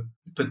also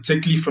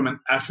particularly from an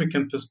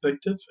African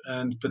perspective,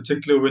 and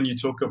particularly when you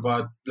talk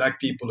about Black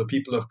people or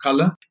people of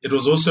color, it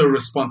was also a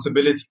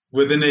responsibility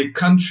within a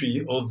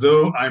country,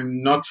 although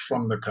I'm not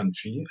from the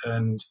country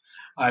and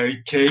I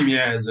came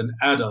here as an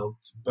adult,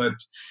 but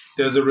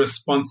there's a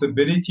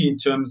responsibility in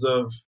terms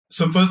of,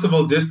 so first of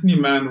all, Destiny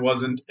Man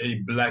wasn't a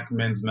Black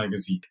men's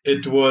magazine.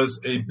 It was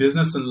a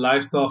business and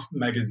lifestyle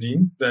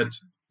magazine that,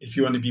 if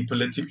you want to be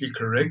politically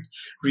correct,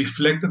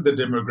 reflected the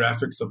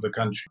demographics of the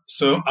country.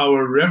 So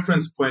our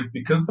reference point,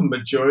 because the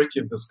majority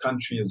of this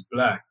country is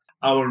Black,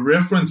 our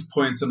reference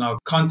points and our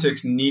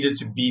context needed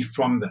to be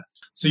from that.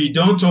 So you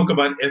don't talk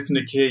about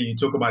ethnic hair, you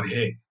talk about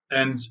hair.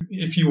 And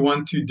if you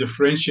want to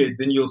differentiate,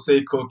 then you'll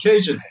say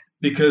Caucasian hair,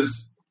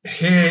 because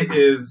hair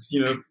is,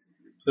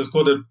 let's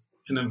call it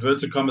in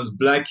inverted commas,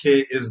 Black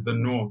hair is the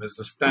norm, is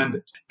the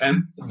standard.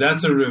 And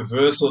that's a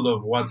reversal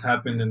of what's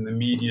happened in the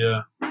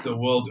media the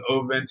world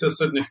over, and to a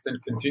certain extent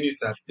continues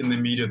to happen in the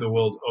media the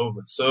world over.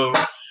 So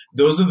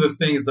those are the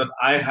things that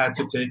I had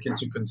to take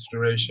into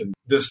consideration.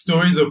 The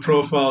stories or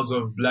profiles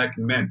of Black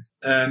men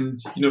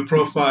and,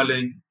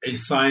 profiling a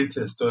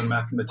scientist or a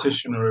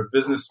mathematician or a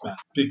businessman,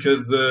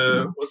 because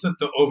the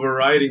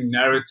overriding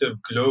narrative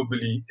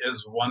globally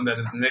is one that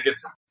is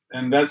negative.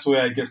 And that's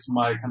where I guess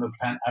my kind of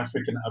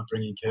Pan-African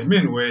upbringing came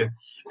in, where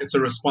it's a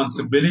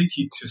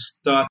responsibility to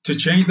start to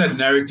change that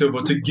narrative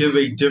or to give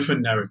a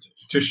different narrative,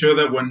 to show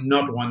that we're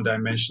not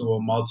one-dimensional or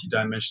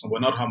multi-dimensional, we're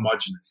not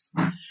homogenous.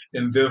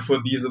 And therefore,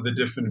 these are the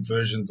different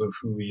versions of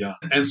who we are.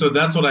 And so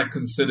that's what I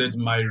considered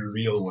my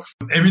real work.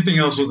 Everything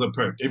else was a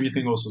perk.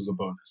 Everything else was a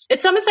bonus.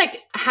 It's almost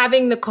like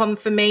having the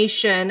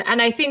confirmation.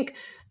 And I think,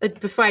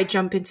 before I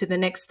jump into the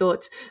next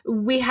thought,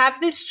 we have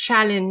this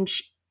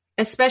challenge,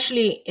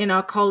 especially in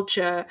our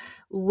culture,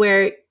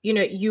 where,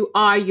 you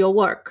are your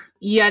work.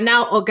 You're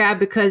now Oga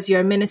because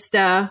you're a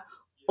minister,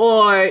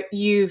 or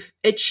you've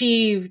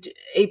achieved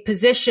a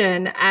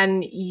position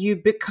and you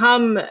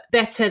become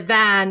better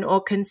than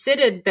or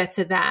considered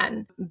better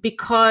than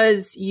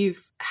because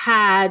you've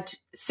had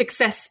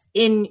success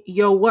in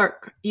your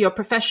work, your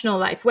professional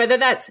life, whether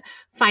that's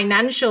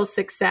financial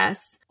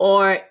success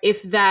or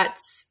if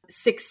that's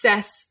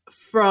success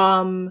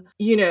from,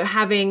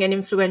 having an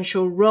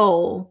influential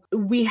role,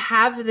 we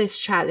have this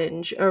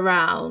challenge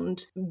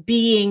around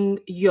being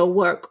your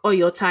work or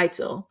your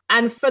title.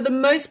 And for the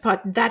most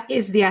part, that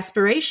is the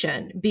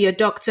aspiration. Be a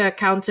doctor,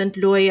 accountant,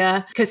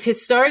 lawyer, because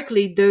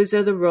historically, those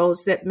are the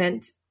roles that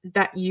meant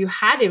that you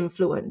had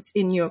influence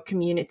in your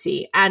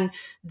community and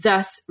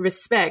thus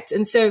respect.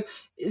 And so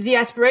the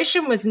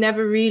aspiration was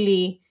never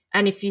really,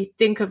 and if you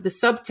think of the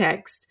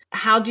subtext,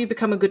 how do you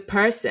become a good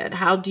person?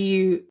 How do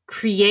you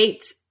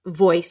create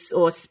voice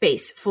or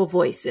space for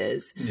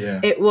voices?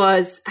 Yeah. It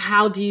was,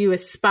 how do you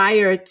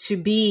aspire to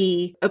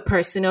be a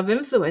person of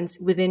influence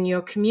within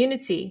your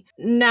community?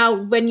 Now,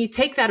 when you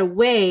take that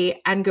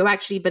away and go,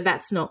 actually, but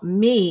that's not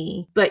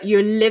me, but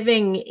you're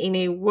living in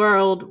a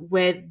world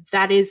where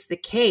that is the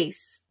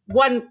case.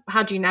 One,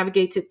 how do you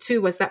navigate it?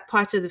 Two, was that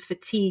part of the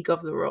fatigue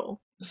of the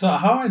role? So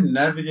how I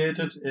navigate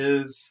it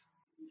is,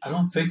 I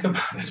don't think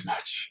about it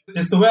much.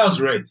 It's the way I was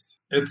raised.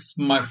 It's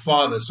my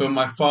father. So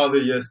my father,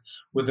 yes,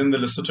 within the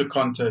Lesotho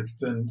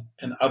context and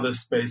in other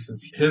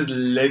spaces, his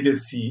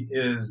legacy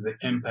is the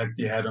impact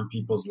he had on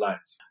people's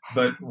lives.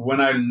 But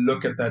when I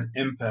look at that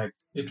impact,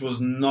 it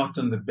was not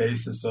on the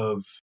basis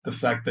of the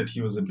fact that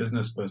he was a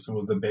business person, it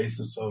was the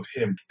basis of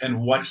him and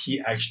what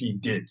he actually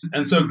did.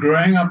 And so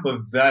growing up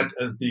with that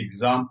as the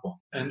example,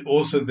 and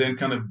also then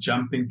kind of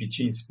jumping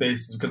between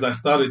spaces, because I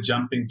started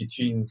jumping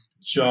between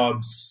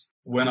jobs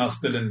when I was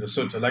still in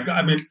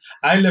Lesotho.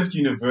 I left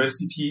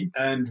university,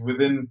 and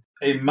within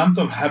a month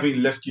of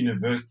having left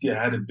university,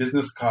 I had a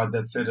business card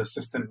that said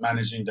Assistant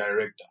Managing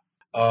Director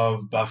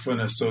of Buffer &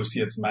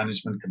 Associates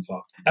Management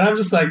Consultant. And I'm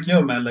just like,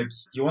 yo, man,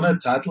 you want a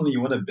title and you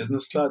want a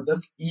business card?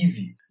 That's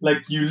easy.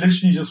 You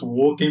literally just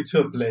walk into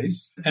a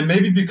place. And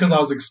maybe because I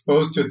was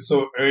exposed to it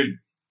so early,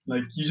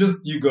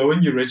 you go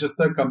and you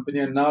register a company,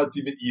 and now it's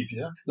even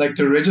easier.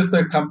 To register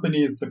a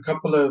company, it's a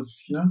couple of,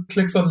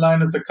 clicks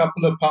online, it's a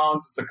couple of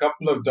pounds, it's a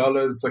couple of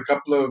dollars, it's a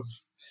couple of,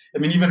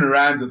 even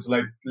rands, it's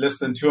less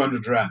than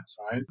 200 rands,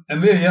 right?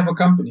 And there you have a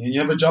company and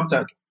you have a job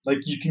title.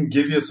 You can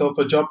give yourself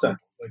a job title.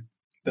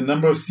 The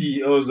number of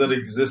CEOs that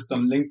exist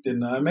on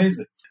LinkedIn are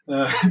amazing.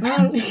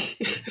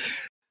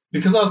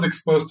 Because I was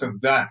exposed to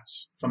that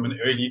from an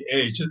early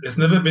age, it's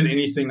never been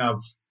anything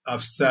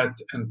I've sat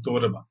and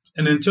thought about.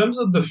 And in terms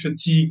of the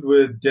fatigue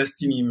with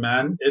Destiny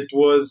Man, it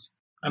was,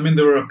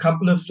 there were a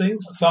couple of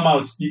things. Some I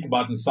would speak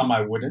about and some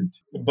I wouldn't.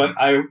 But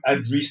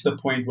I'd reached a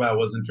point where I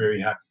wasn't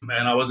very happy.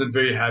 And I wasn't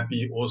very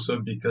happy also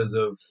because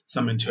of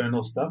some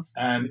internal stuff.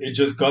 And it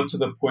just got to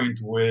the point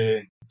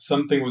where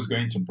something was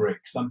going to break.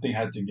 Something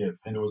had to give.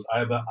 And it was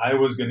either I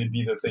was going to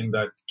be the thing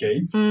that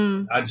gave.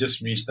 I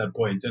just reached that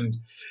point. And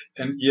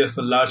yes,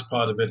 a large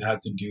part of it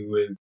had to do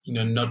with,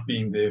 not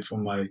being there for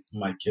my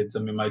kids.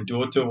 My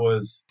daughter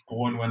was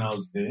born when I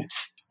was there.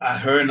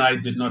 Her and I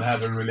did not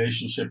have a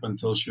relationship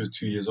until she was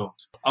 2 years old.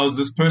 I was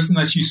this person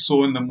that she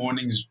saw in the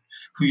mornings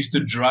who used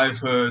to drive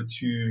her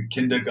to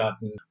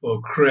kindergarten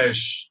or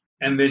creche.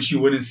 And then she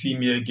wouldn't see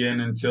me again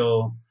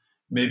until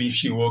maybe if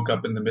she woke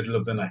up in the middle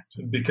of the night,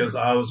 because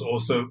I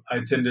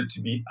tended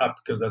to be up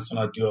because that's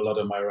when I do a lot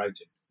of my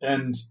writing.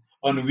 And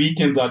on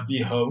weekends, I'd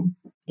be home.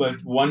 But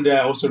one day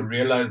I also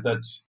realized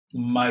that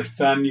my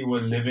family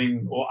were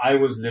living, or I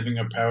was living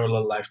a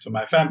parallel life to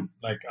my family.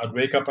 I'd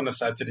wake up on a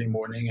Saturday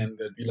morning and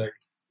they'd be like,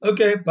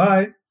 okay,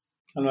 bye.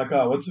 I'm like,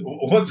 oh,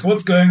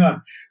 what's going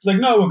on? It's like,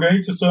 no, we're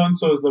going to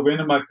so-and-so's, the one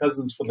of my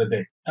cousins for the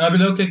day. And I'd be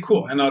like, okay,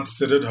 cool. And I'd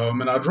sit at home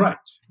and I'd write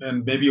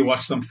and maybe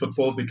watch some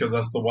football because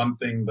that's the one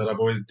thing that I've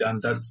always done.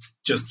 That's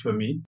just for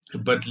me.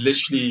 But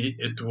literally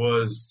it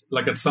was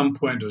at some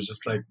point, it was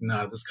just like,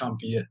 nah, this can't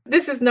be it.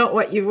 This is not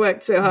what you've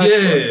worked so hard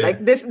for.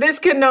 This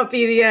cannot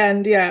be the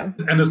end. Yeah.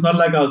 And it's not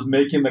like I was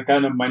making the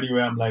kind of money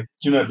where I'm like,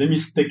 let me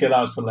stick it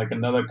out for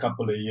another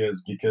couple of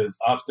years because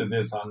after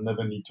this, I'll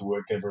never need to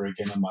work ever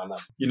again in my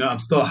life. I'm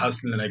still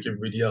hustling like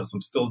everybody else.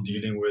 I'm still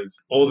dealing with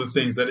all the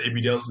things that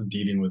everybody else is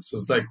dealing with. So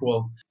it's like,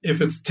 well, if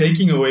it's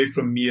taking away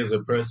from me as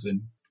a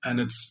person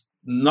and it's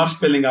not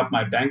filling up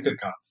my bank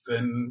accounts,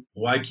 then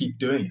why keep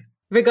doing it?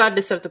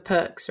 Regardless of the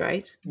perks,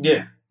 right?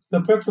 Yeah.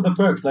 The perks are the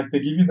perks. They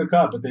give you the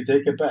car, but they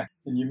take it back.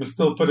 And you must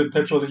still put in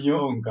petrol in your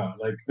own car.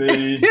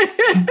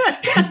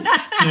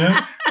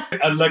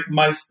 And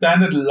my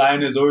standard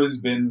line has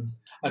always been,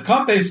 I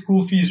can't pay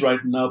school fees right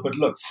now, but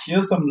look,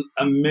 here's some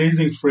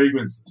amazing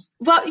fragrances.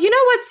 Well, you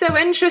know what's so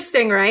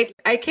interesting, right?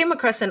 I came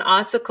across an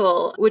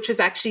article which was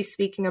actually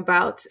speaking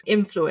about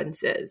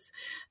influencers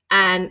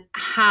and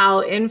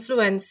how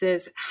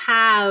influencers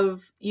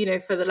have,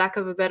 for the lack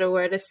of a better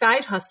word, a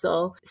side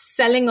hustle,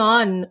 selling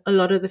on a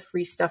lot of the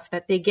free stuff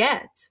that they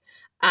get.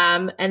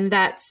 And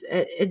that's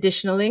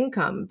additional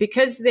income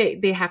because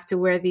they have to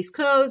wear these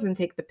clothes and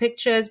take the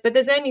pictures, but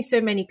there's only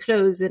so many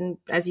clothes and,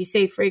 as you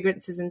say,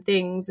 fragrances and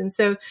things. And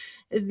so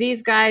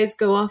these guys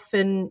go off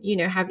and,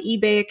 have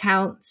eBay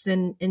accounts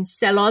and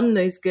sell on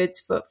those goods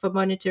for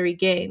monetary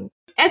gain.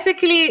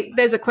 ethically,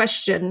 there's a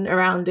question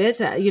around it,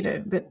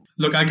 but.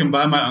 Look, I can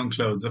buy my own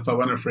clothes. If I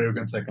want a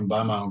fragrance, I can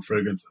buy my own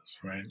fragrances,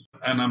 right?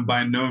 And I'm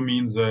by no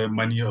means a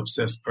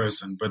money-obsessed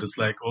person, but it's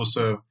like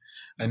also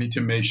I need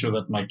to make sure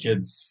that my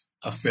kids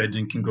are fed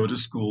and can go to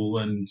school.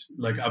 And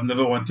like, I've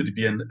never wanted to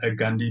be a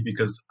Gandhi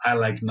because I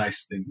like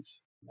nice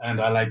things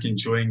and I like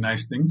enjoying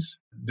nice things.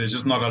 There's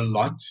just not a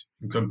lot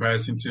in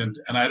comparison to,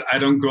 and I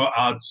don't go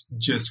out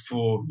just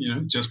for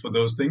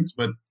those things,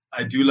 but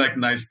I do like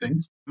nice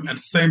things. At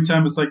the same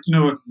time, it's like, you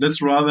know what,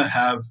 let's rather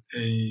have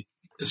a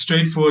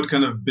straightforward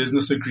kind of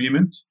business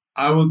agreement.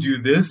 I will do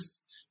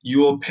this.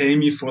 You will pay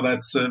me for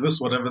that service,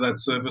 whatever that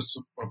service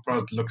or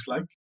product looks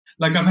like.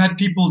 Like I've had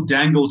people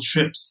dangle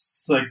trips.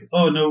 It's like,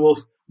 oh no,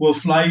 we'll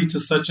fly you to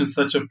such and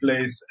such a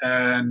place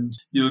and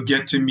you'll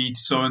get to meet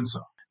so-and-so.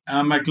 And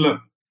I'm like,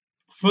 look,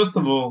 first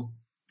of all,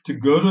 to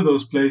go to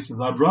those places,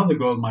 I'd rather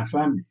go with my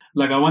family.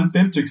 Like I want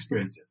them to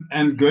experience it.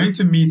 And going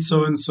to meet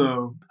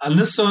so-and-so,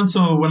 unless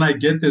so-and-so when I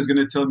get there is going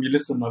to tell me,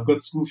 listen, I've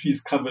got school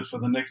fees covered for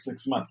the next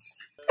 6 months.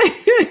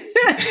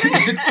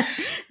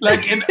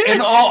 Like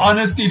in all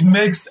honesty, it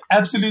makes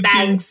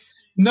absolutely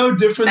no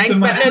difference. Thanks,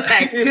 but no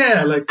thanks.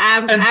 Yeah, like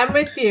I'm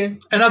with you.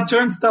 And I've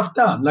turned stuff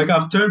down. Like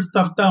I've turned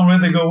stuff down where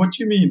they go, "What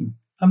do you mean?"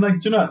 I'm like,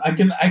 do you know what? I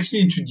can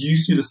actually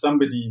introduce you to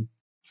somebody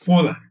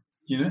for that.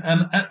 You know,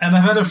 and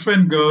I've had a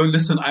friend go,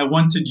 "Listen, I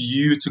wanted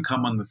you to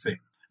come on the thing.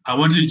 I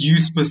wanted you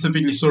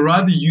specifically. So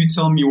rather you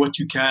tell me what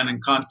you can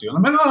and can't do." And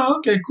I'm like, "Oh,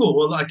 okay, cool.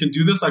 Well, I can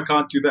do this. I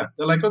can't do that."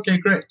 They're like, "Okay,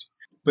 great."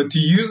 But to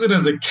use it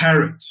as a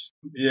carrot,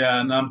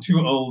 yeah, and I'm too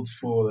old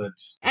for that.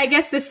 I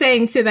guess the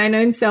saying to thine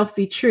own self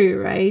be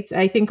true, right?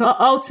 I think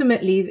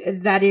ultimately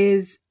that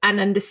is an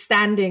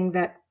understanding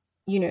that,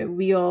 you know,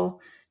 we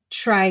all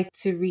try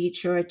to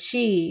reach or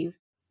achieve.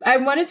 I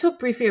want to talk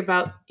briefly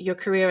about your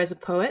career as a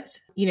poet.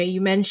 You know, you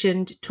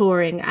mentioned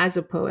touring as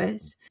a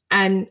poet.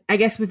 And I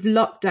guess with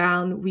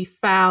lockdown, we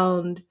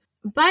found,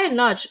 by and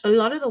large, a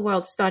lot of the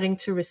world starting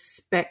to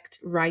respect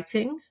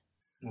writing.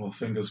 Well,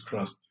 fingers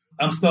crossed.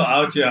 I'm still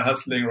out here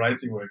hustling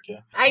writing work, yeah.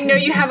 I know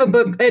you have a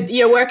book,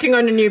 you're working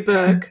on a new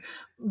book,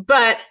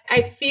 but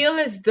I feel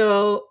as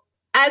though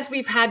as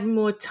we've had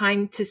more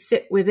time to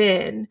sit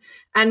within,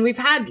 and we've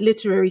had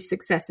literary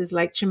successes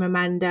like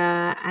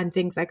Chimamanda and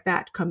things like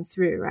that come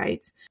through,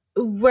 right?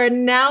 We're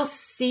now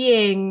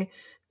seeing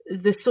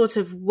the sort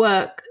of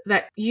work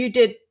that you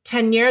did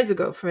 10 years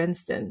ago, for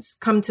instance,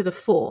 come to the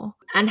fore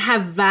and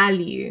have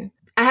value.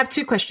 I have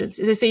 2 questions.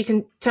 So you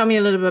can tell me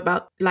a little bit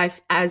about life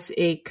as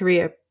a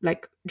career,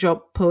 like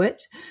job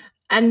poet.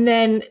 And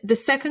then the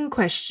second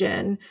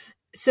question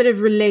sort of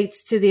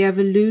relates to the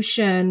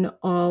evolution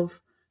of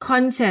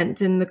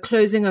content and the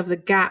closing of the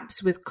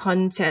gaps with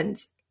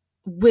content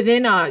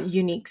within our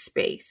unique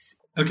space.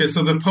 Okay,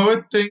 so the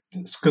poet thing,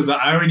 because the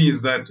irony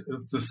is that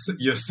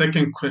your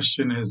second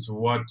question is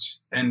what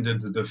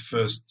ended the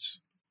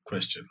first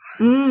question.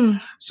 Right?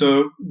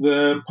 So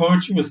the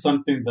poetry was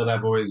something that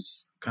I've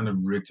always kind of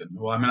written.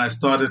 Well, I mean, I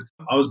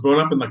was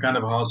brought up in the kind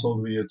of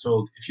household where you're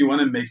told, if you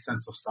want to make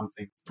sense of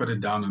something, put it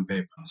down on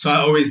paper. So I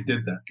always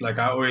did that. Like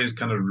I always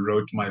kind of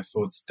wrote my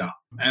thoughts down.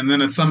 And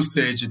then at some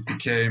stage it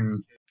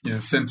became,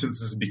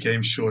 sentences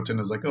became short and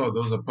it's like, oh,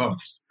 those are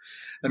poems.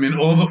 I mean,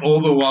 all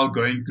the while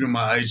going through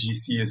my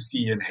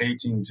IGCSE and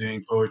hating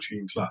doing poetry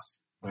in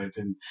class, right?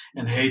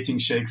 And hating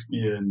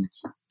Shakespeare and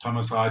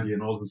Thomas Hardy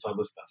and all this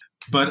other stuff.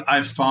 But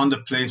I found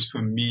a place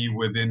for me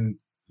within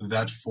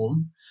that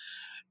form.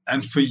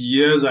 And for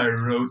years, I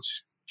wrote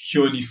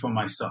purely for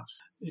myself.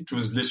 It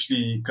was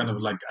literally kind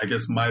of like, I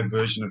guess, my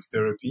version of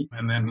therapy.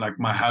 And then like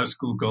my high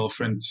school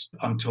girlfriend,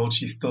 I'm told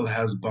she still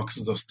has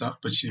boxes of stuff,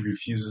 but she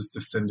refuses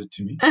to send it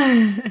to me.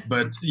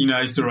 But,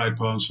 I used to write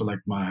poems for like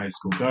my high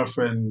school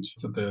girlfriend,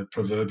 to the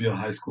proverbial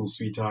high school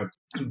sweetheart.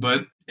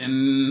 But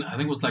in, I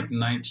think it was like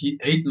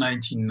 98,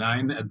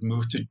 99, I'd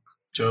moved to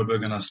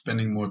Joburg and I was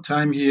spending more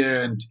time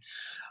here. And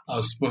I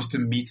was supposed to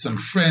meet some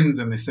friends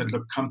and they said,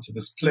 look, come to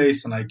this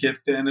place. And I get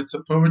there and it's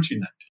a poetry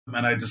night.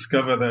 And I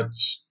discover that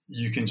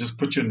you can just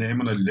put your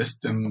name on a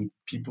list and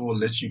people will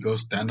let you go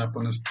stand up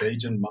on a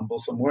stage and mumble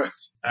some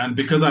words. And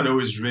because I'd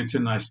always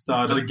written, I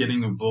started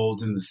getting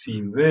involved in the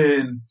scene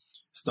then,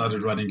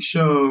 started running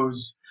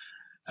shows.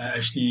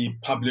 I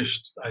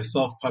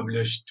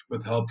self-published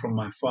with help from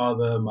my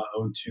father, my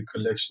own 2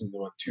 collections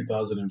about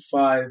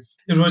 2005.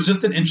 It was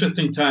just an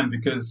interesting time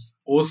because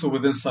also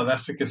within South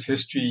Africa's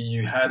history,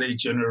 you had a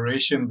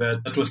generation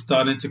that was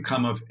starting to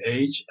come of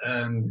age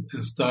and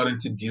starting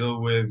to deal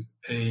with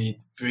a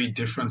very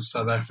different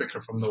South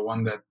Africa from the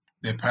one that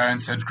their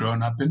parents had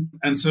grown up in.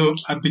 And so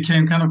I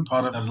became kind of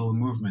part of that little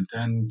movement.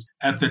 And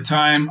at the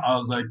time, I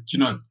was like,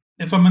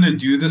 if I'm going to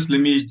do this,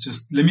 let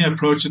me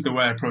approach it the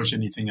way I approach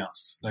anything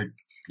else. Like,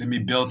 let me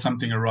build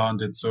something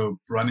around it. So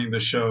running the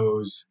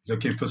shows,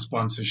 looking for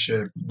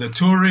sponsorship. The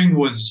touring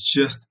was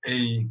just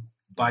a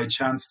by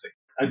chance thing.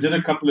 I did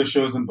a couple of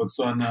shows in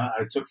Botswana.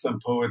 I took some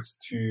poets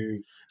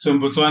so in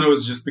Botswana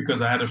was just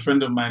because I had a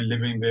friend of mine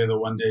living there the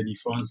one day and he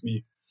phones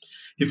me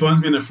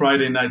on a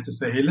Friday night to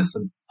say, hey,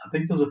 listen, I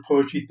think there's a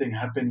poetry thing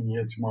happening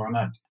here tomorrow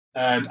night.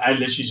 And I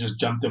literally just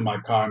jumped in my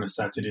car on a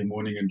Saturday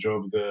morning and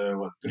drove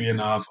the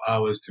 3.5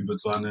 hours to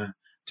Botswana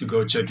to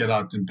go check it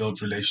out and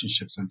build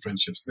relationships and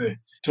friendships there.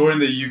 Touring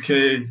the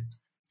UK,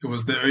 it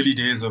was the early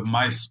days of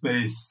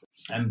MySpace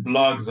and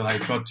blogs, and I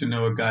got to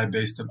know a guy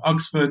based in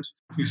Oxford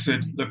who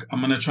said, look,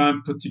 I'm going to try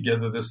and put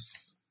together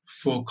this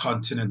 4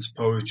 continents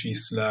poetry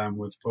slam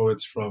with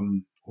poets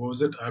from,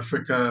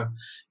 Africa,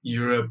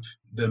 Europe,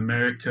 the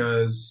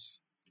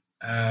Americas,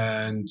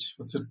 and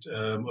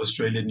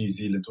Australia, New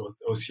Zealand, or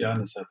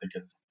Oceanus, I think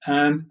it is.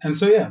 And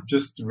so, yeah,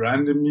 just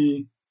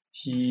randomly,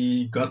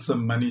 he got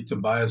some money to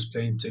buy us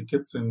plane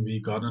tickets, and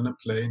we got on a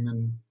plane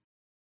and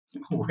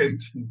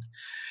went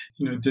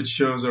and, did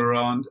shows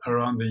around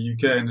the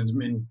UK. And I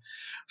mean,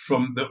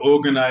 from the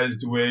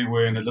organized way,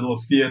 we're in a little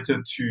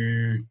theater,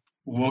 to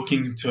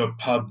walking into a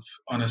pub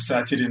on a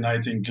Saturday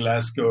night in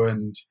Glasgow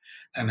and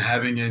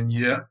having a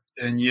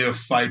near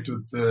fight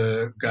with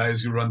the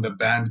guys who run the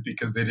band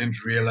because they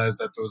didn't realize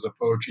that there was a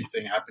poetry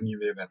thing happening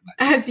there that night.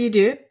 As you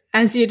do.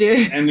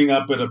 Ending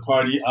up at a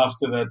party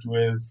after that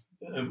with,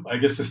 I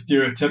guess, a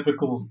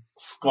stereotypical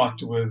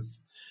Scot with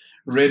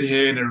red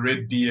hair and a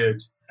red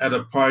beard at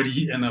a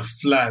party in a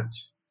flat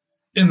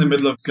in the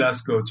middle of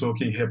Glasgow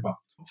talking hip hop.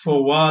 For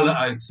a while,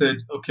 I said,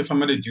 okay, if I'm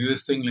going to do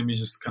this thing, let me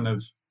just kind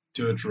of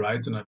do it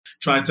right. And I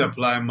tried to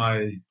apply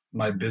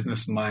my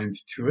business mind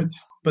to it.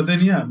 But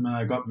then,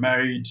 I got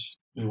married.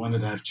 We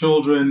wanted to have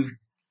children.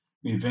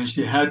 We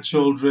eventually had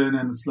children.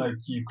 And it's like,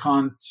 it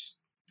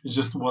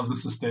just wasn't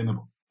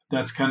sustainable.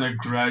 That's kind of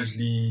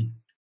gradually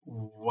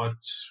what,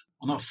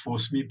 not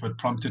forced me, but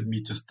prompted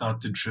me to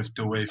start to drift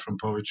away from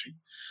poetry.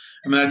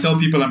 I mean, I tell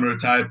people I'm a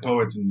retired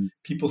poet, and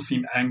people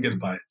seem angered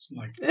by it.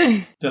 Like,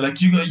 they're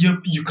like,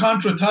 you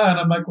can't retire. And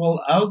I'm like,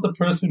 well, I was the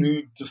person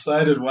who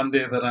decided one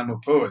day that I'm a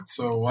poet.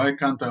 So why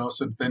can't I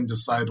also then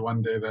decide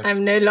one day that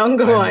I'm no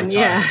longer one?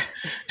 Retired?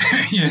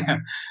 Yeah. Yeah.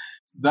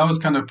 That was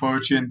kind of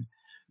poetry. And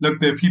look,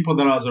 there are people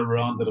that I was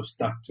around that have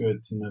stuck to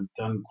it and have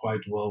done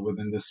quite well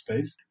within this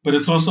space. But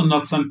it's also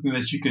not something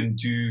that you can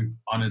do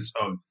on its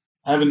own.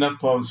 I have enough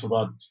poems for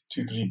about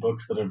 2-3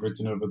 books that I've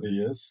written over the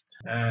years.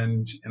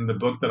 And in the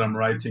book that I'm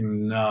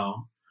writing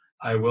now,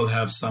 I will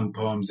have some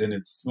poems in it.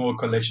 It's more a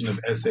collection of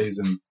essays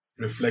and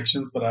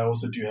reflections, but I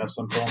also do have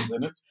some poems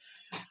in it.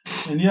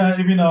 And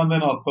every now and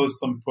then I'll post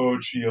some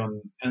poetry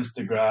on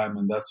Instagram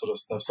and that sort of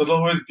stuff. So it'll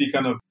always be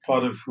kind of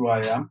part of who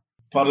I am.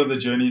 Part of the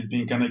journey has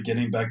been kind of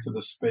getting back to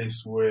the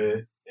space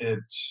where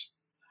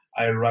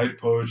I write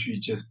poetry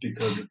just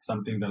because it's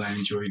something that I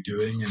enjoy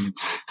doing, and it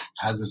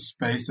has a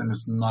space, and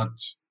it's not,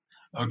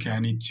 okay, I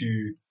need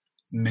to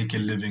make a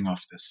living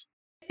off this.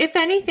 If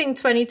anything,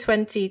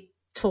 2020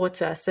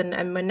 taught us,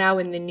 and we're now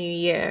in the new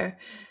year,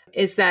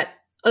 is that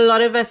a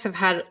lot of us have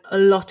had a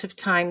lot of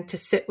time to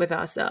sit with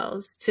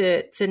ourselves,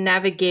 to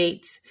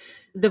navigate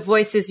the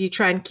voices you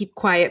try and keep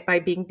quiet by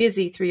being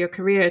busy through your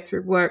career,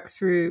 through work,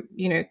 through,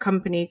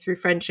 company, through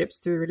friendships,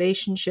 through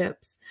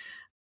relationships.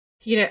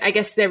 I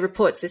guess there are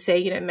reports that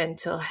say,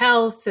 mental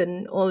health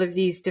and all of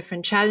these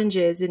different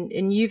challenges.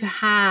 And you've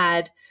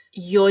had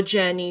your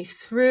journey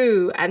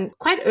through, and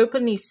quite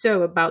openly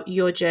so, about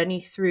your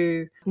journey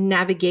through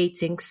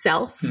navigating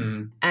self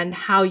and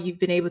how you've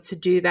been able to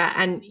do that.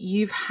 And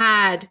you've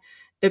had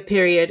a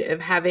period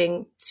of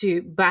having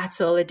to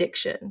battle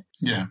addiction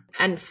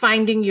and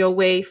finding your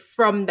way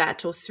from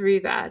that or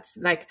through that.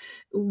 Like,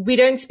 we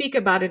don't speak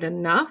about it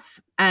enough.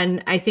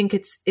 And I think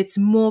it's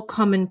more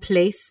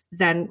commonplace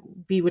than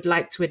we would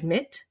like to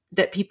admit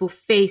that people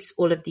face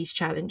all of these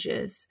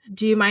challenges.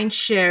 Do you mind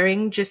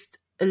sharing just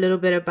a little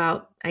bit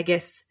about, I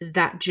guess,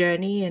 that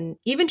journey, and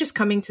even just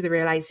coming to the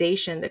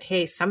realization that,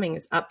 hey, something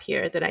is up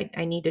here that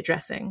I need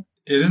addressing?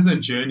 It is a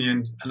journey.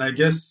 And I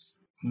guess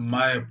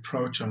my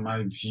approach or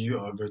my view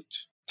of it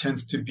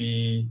tends to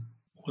be,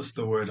 what's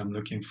the word I'm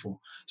looking for?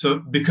 So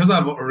because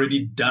I've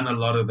already done a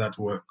lot of that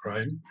work,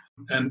 right?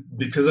 And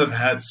because I've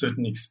had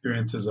certain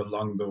experiences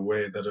along the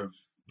way that have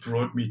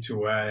brought me to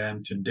where I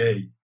am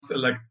today, so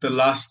like the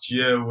last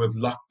year with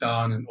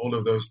lockdown and all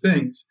of those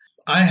things,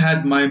 I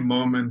had my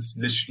moments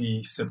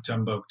literally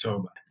September,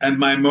 October. And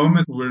my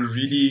moments were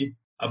really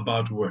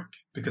about work,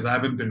 because I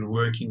haven't been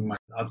working much,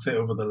 I'd say,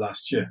 over the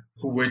last year,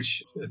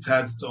 which it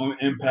has its own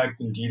impact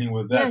in dealing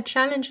with that. Yeah,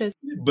 challenges.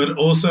 But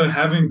also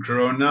having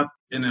grown up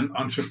in an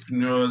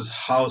entrepreneur's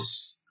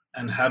house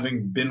and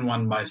having been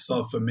one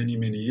myself for many,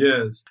 many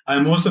years,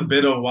 I'm also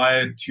better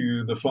wired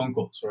to the phone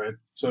calls, right?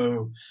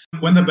 So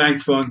when the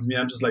bank phones me,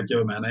 I'm just like,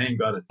 yo, man, I ain't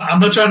got it.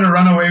 I'm not trying to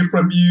run away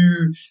from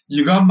you.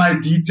 You got my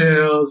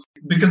details,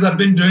 because I've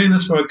been doing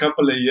this for a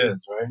couple of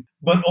years, right?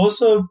 But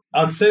also,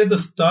 I'd say the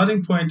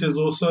starting point is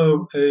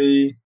also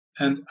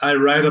and I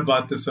write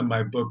about this in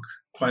my book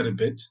quite a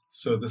bit.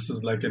 So this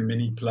is like a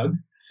mini plug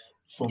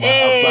for my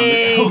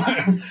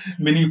upcoming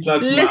mini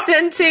plug.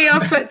 Listen to your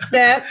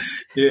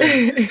footsteps.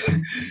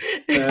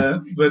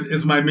 But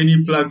it's my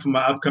mini plug for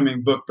my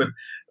upcoming book. But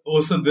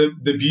also the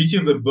beauty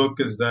of the book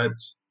is that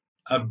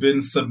I've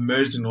been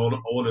submerged in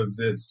all of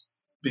this,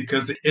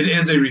 because it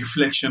is a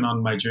reflection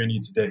on my journey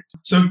today.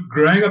 So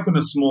growing up in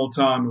a small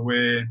town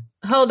where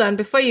Hold on,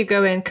 before you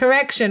go in,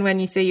 correction when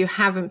you say you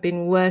haven't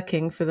been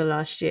working for the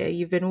last year.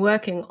 You've been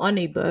working on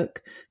a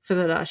book for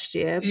the last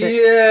year. But...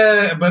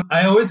 Yeah, but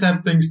I always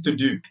have things to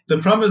do. The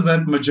problem is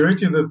that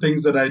majority of the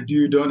things that I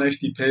do don't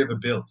actually pay the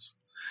bills.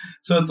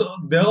 So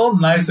they're all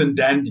nice and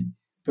dandy.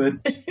 But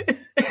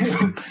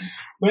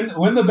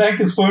when the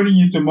bank is phoning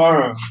you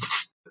tomorrow,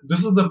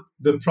 this is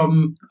the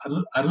problem.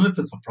 I don't know if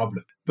it's a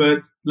problem,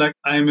 but like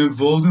I'm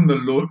involved in the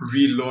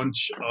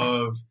relaunch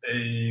of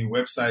a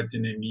website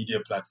in a media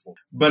platform,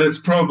 but it's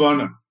pro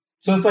bono.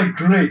 So it's like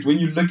great. When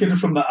you look at it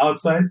from the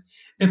outside,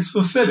 it's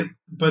fulfilling.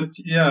 But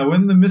yeah,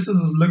 when the missus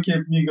is looking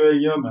at me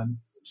going, yo man,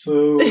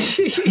 so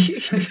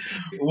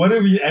what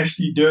are we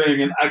actually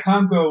doing? And I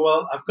can't go,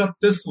 well, I've got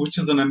this, which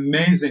is an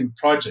amazing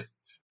project.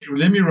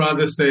 Let me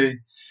rather say,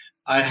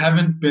 I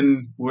haven't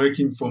been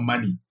working for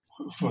money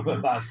for the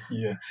last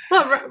year.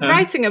 Well,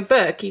 writing a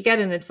book, you get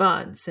an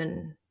advance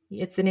and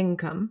it's an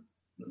income.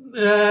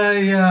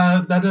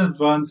 Yeah, that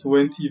advance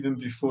went even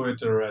before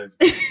it arrived.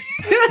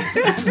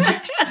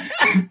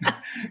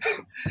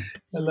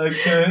 Like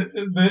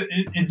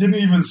it didn't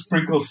even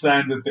sprinkle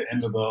sand at the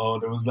end of the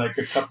hole. It was like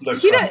a couple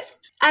of crumbs.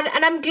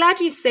 And I'm glad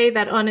you say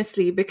that,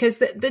 honestly, because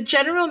the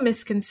general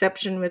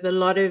misconception with a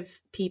lot of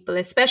people,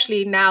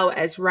 especially now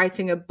as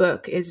writing a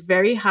book is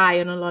very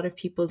high on a lot of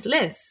people's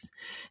lists,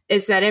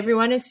 is that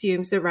everyone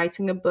assumes that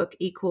writing a book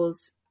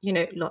equals,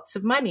 lots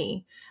of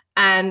money.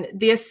 And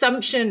the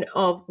assumption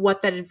of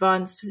what that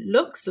advance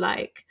looks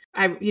like,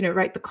 I,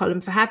 write the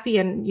column for Happy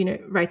and,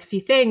 write a few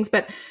things,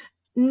 but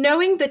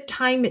knowing the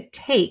time it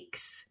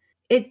takes,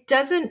 it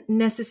doesn't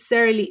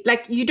necessarily,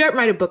 like, you don't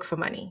write a book for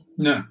money.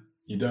 No,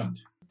 you don't.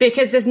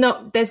 Because there's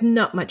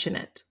not much in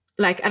it.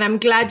 Like, and I'm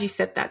glad you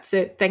said that.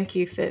 So thank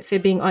you for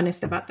being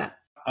honest about that.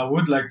 I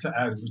would like to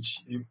add, which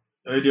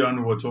earlier on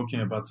we were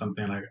talking about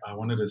something like I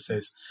wanted to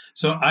say.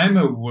 So I'm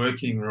a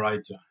working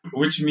writer,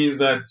 which means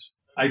that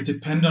I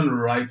depend on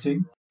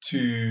writing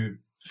to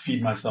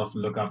feed myself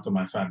and look after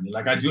my family.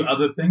 Like I do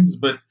other things,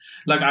 but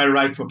like I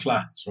write for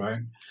clients, right?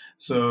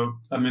 So,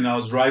 I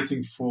was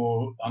writing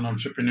for an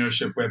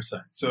entrepreneurship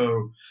website.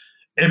 So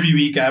every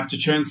week I have to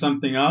churn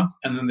something out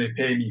and then they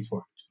pay me for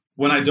it.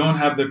 When I don't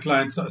have the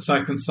clients, so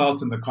I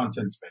consult in the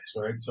content space,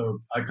 right?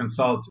 So I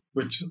consult,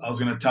 which I was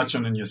going to touch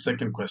on in your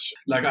second question.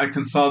 Like I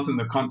consult in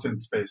the content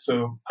space.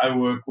 So I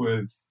work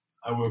with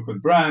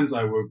brands,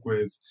 I work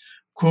with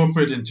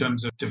corporate in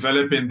terms of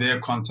developing their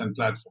content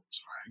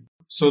platforms, right?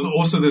 So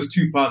also there's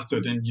two parts to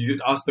it, and you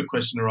asked the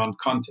question around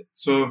content.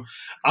 So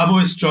I've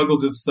always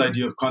struggled with this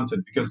idea of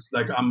content because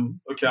like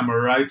I'm a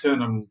writer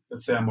and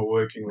let's say I'm a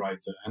working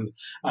writer and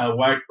I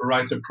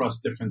write across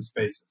different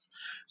spaces.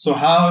 So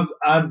how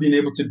I've been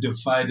able to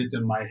divide it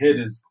in my head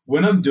is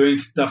when I'm doing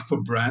stuff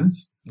for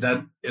brands,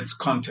 that it's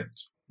content.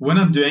 When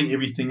I'm doing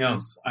everything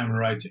else, I'm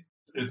writing.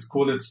 It's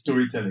called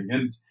storytelling.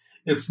 And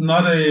it's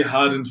not a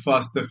hard and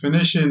fast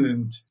definition,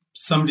 and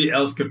somebody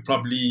else could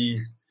probably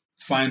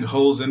find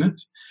holes in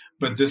it.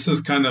 But this is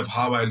kind of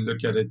how I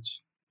look at it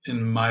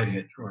in my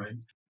head, right?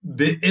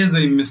 There is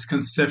a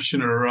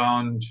misconception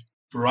around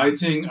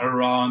writing,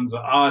 around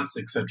the arts,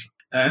 etc.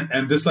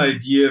 And this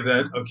idea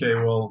that, okay,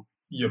 well,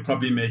 you're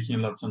probably making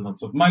lots and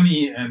lots of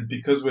money. And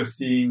because we're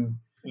seeing,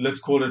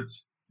 let's call it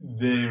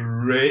the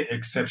rare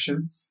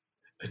exceptions,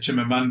 a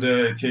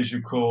Chimamanda, a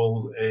Teju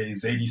Cole, a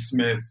Zadie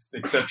Smith,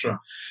 etc.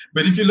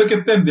 But if you look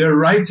at them, they're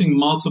writing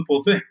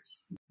multiple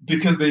things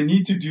because they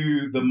need to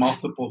do the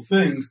multiple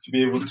things to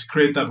be able to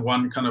create that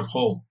one kind of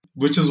whole,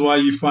 which is why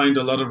you find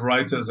a lot of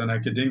writers in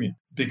academia,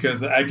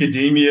 because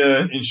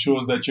academia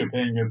ensures that you're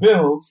paying your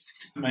bills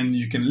and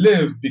you can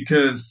live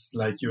because,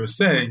 like you were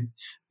saying,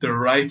 the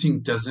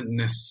writing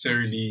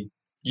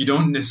you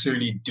don't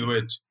necessarily do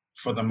it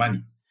for the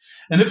money.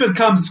 And if it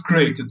comes,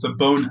 great, it's a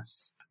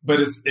bonus. But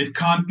it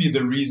can't be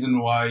the reason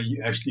why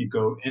you actually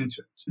go into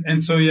it.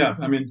 And so, yeah,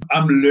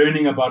 I'm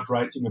learning about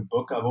writing a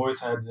book. I've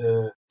always had,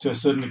 to a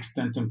certain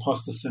extent,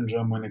 imposter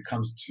syndrome when it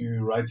comes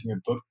to writing a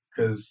book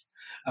because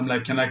I'm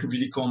like, can I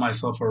really call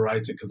myself a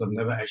writer? Because I've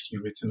never actually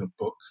written a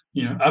book.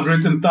 I've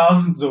written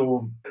thousands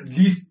or at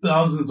least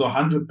thousands or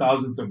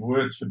 100,000s of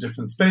words for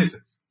different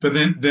spaces. But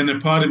then a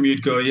part of me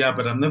would go, yeah,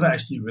 but I've never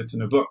actually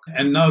written a book.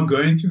 And now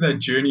going through that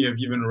journey of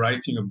even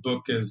writing a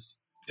book is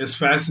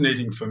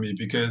fascinating for me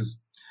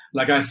because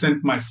like I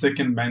sent my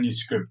second draft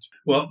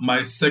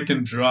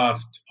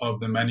of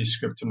the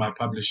manuscript to my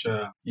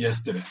publisher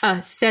yesterday.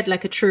 Said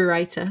like a true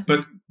writer.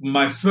 But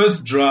my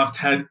first draft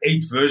had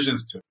 8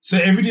 versions to it. So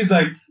everybody's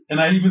like, and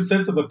I even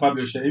said to the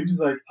publisher, everybody's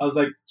like, I was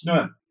like, you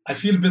know what? I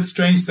feel a bit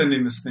strange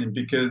sending this thing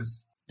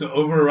because the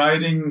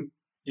overriding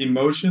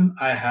emotion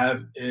I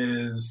have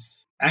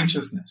is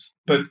anxiousness.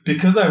 But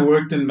because I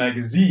worked in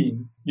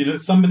magazine,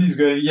 somebody's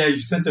going, yeah,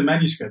 you sent a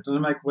manuscript. And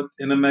I'm like, what?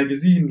 In a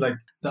magazine, like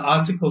the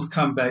articles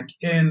come back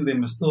in, they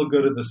must still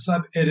go to the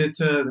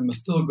sub-editor, they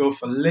must still go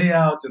for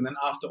layout. And then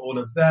after all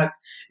of that,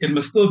 it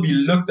must still be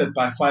looked at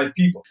by 5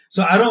 people.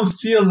 So I don't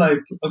feel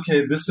like,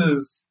 okay,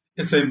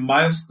 it's a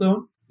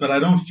milestone, but I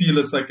don't feel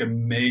it's like a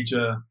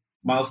major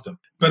milestone.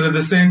 But at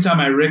the same time,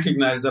 I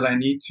recognize that I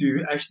need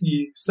to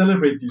actually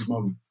celebrate these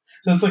moments.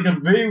 So it's like a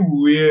very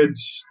weird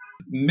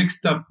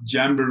mixed up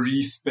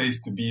jamboree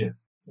space to be in.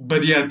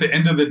 But yeah, at the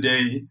end of the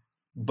day,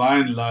 by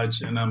and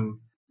large, and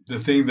the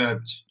thing that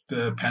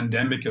the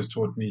pandemic has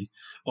taught me,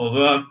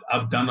 although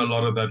I've done a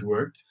lot of that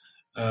work,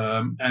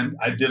 and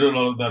I did a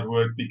lot of that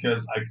work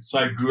because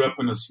I grew up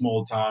in a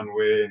small town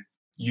where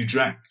you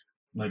drank.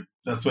 Like,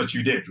 that's what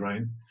you did,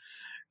 right?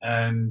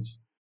 And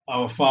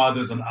our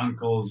fathers and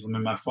uncles, I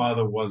mean, my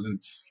father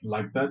wasn't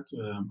like that.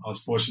 I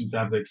was fortunate to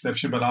have the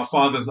exception, but our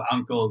fathers,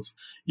 uncles,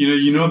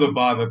 you know the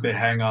bar that they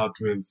hang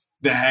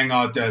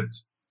out at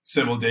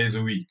several days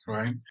a week,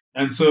 right?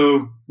 And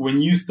so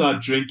when you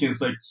start drinking,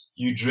 it's like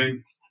you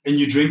drink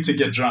to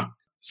get drunk.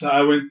 So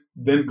I went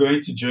then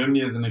going to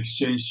Germany as an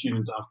exchange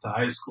student after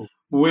high school,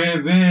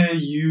 where there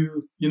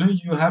you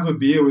have a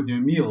beer with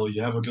your meal,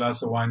 you have a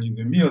glass of wine with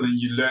your meal, and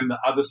you learn the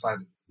other side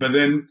of it. But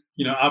then,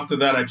 after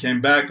that, I came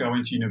back. I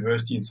went to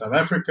university in South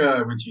Africa.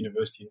 I went to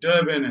university in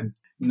Durban, and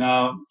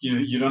now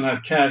you don't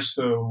have cash,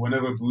 so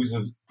whenever booze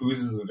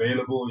is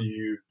available,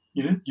 you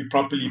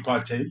properly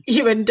partake.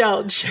 You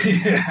indulge.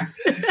 Yeah.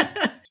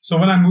 So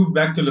when I moved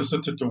back to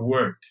Lesotho to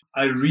work,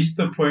 I reached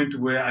the point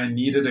where I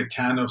needed a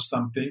can of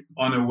something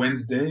on a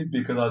Wednesday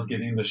because I was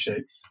getting the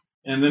shakes.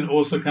 And then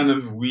also kind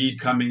of weed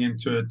coming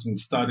into it and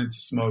starting to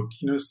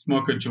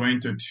smoke a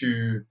joint or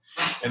two.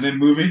 And then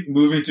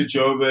moving to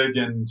Joburg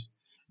and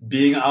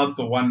being out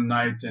the one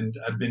night, and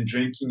I'd been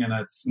drinking and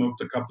I'd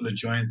smoked a couple of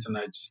joints, and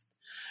I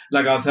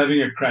was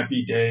having a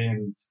crappy day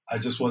and I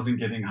just wasn't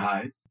getting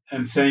high.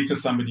 And saying to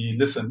somebody,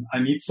 listen, I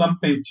need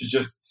something to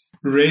just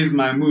raise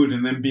my mood,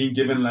 and then being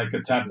given like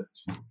a tablet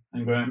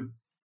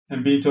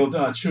and being told,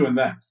 true and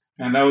that.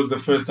 And that was the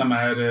first time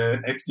I had a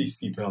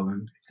ecstasy pill,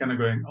 and kind of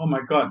going, oh my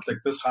God, like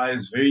this high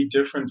is very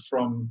different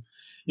from,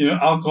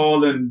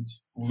 alcohol and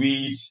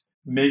weed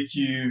make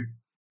you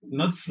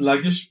not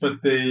sluggish,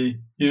 but they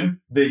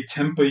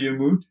temper your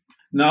mood.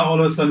 Now all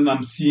of a sudden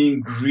I'm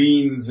seeing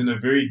greens in a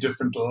very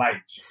different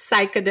light.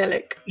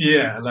 Psychedelic.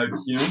 Yeah,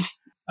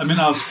 I mean,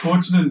 I was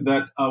fortunate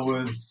that I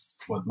was,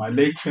 my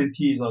late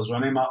 20s, I was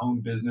running my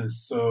own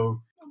business.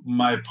 So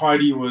my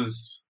party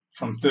was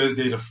from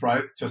Thursday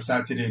to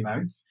Saturday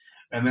night.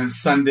 And then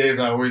Sundays,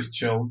 I always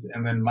chilled.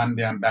 And then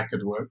Monday, I'm back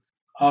at work.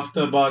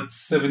 After about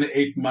 7 to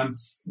 8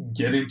 months,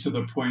 getting to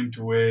the point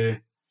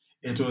where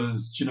it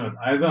was,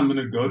 either I'm going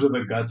to go to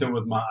the gutter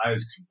with my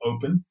eyes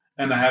open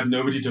and I have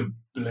nobody to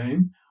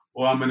blame,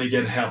 or I'm going to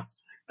get help.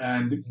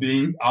 And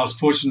I was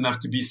fortunate enough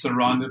to be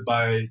surrounded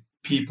by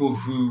people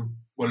who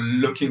were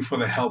looking for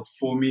the help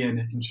for me and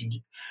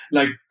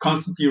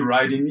constantly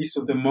riding me.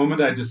 So the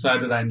moment I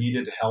decided I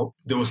needed help,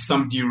 there was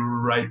somebody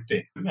right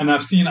there. And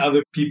I've seen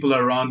other people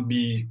around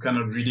me kind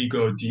of really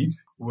go deep.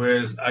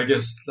 Whereas I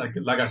guess,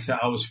 like I said,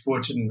 I was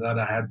fortunate that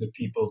I had the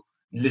people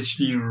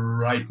literally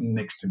right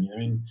next to me. I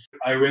mean,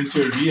 I went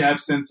to a rehab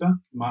center.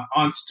 My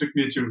aunt took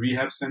me to a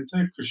rehab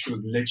center because she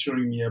was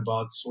lecturing me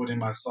about sorting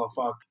myself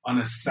out on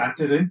a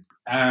Saturday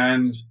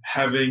and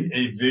having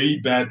a very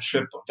bad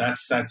trip that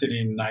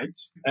Saturday night.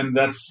 And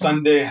that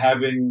Sunday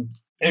having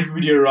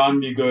everybody around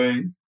me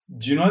going,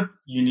 do you know what?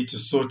 You need to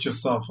sort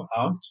yourself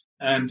out,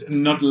 and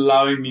not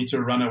allowing me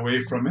to run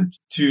away from it.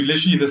 To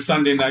literally the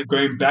Sunday night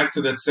going back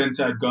to that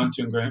center I'd gone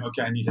to and going,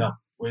 okay, I need help.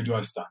 Where do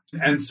I start?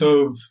 And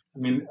so, I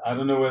mean, I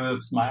don't know whether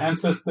it's my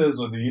ancestors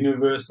or the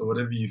universe or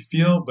whatever you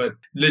feel, but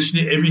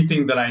literally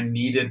everything that I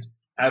needed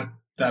at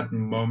that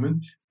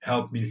moment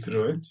helped me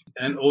through it.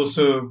 And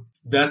also,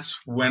 that's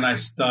when I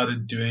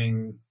started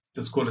doing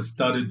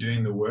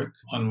the work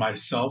on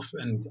myself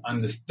and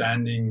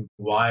understanding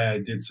why I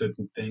did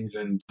certain things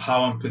and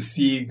how I'm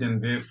perceived.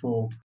 And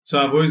therefore,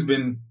 so I've always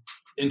been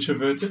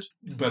introverted,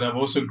 but I've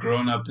also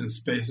grown up in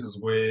spaces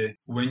where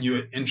when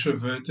you're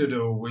introverted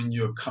or when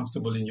you're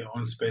comfortable in your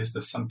own space,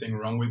 there's something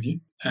wrong with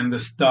you. And the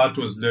start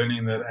was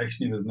learning that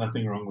actually there's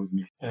nothing wrong with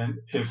me. And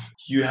if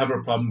you have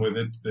a problem with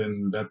it,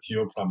 then that's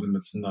your problem.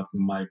 It's not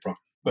my problem.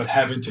 But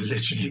having to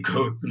literally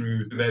go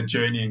through that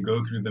journey and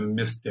go through the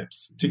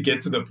missteps to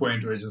get to the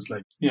point where it's just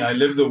like, I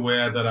live the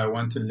way that I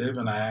want to live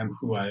and I am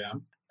who I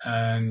am.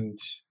 And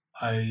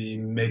I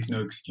make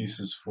no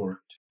excuses for it.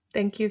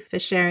 Thank you for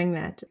sharing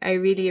that. I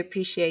really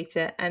appreciate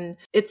it. And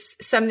it's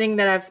something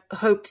that I've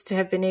hoped to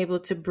have been able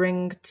to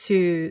bring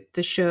to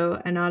the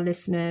show and our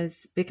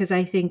listeners, because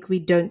I think we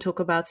don't talk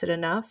about it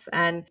enough.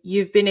 And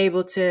you've been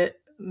able to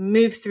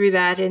move through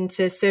that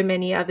into so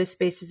many other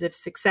spaces of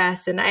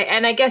success. And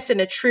I guess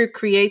in a true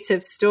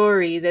creative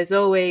story, there's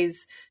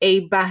always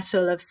a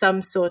battle of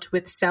some sort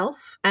with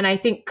self. And I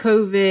think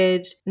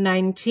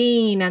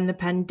COVID-19 and the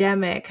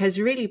pandemic has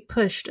really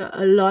pushed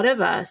a lot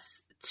of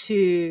us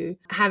to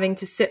having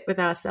to sit with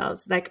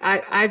ourselves. Like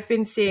I've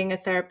been seeing a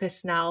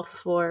therapist now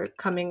for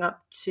coming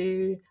up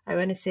to, I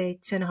want to say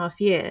 2.5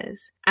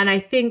 years. And I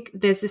think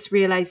there's this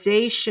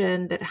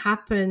realization that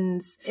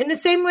happens in the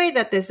same way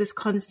that there's this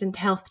constant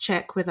health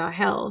check with our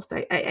health.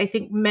 I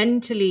think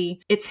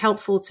mentally it's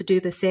helpful to do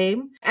the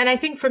same. And I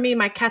think for me,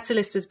 my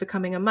catalyst was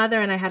becoming a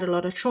mother, and I had a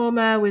lot of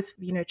trauma with,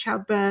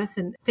 childbirth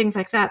and things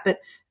like that. But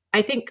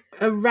I think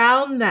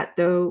around that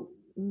though,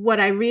 what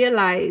I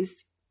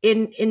realized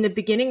in the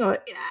beginning, or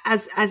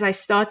as I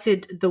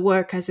started the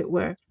work, as it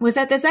were, was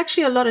that there's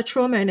actually a lot of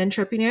trauma in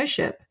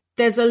entrepreneurship.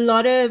 There's a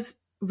lot of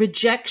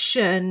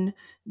rejection,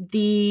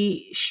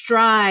 the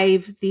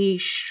strive, the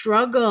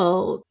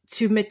struggle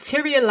to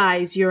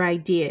materialize your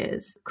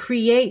ideas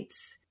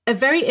creates a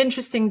very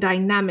interesting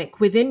dynamic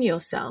within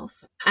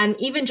yourself. And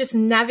even just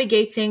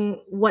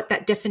navigating what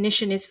that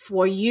definition is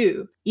for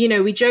you. You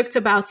know, we joked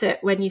about it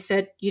when you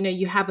said, you know,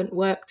 you haven't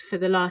worked for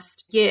the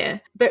last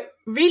year. But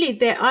really,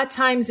 there are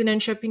times in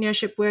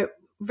entrepreneurship where,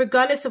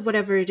 regardless of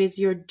whatever it is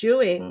you're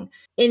doing,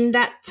 in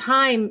that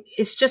time,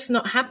 it's just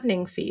not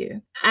happening for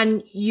you.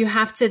 And you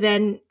have to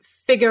then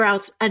figure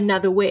out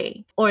another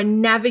way or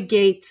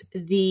navigate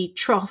the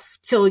trough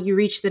till you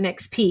reach the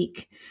next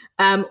peak,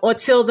 or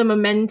till the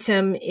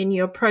momentum in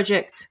your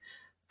project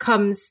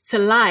comes to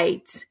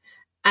light.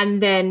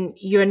 And then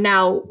you're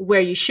now where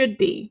you should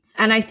be.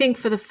 And I think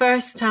for the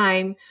first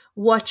time,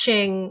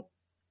 watching,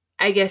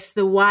 I guess,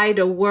 the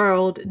wider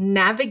world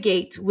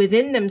navigate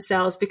within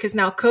themselves, because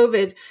now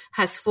COVID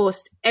has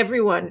forced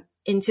everyone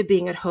into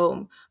being at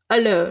home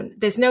alone.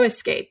 There's no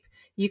escape.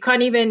 You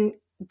can't even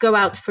go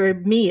out for a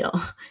meal,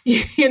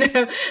 you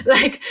know,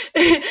 like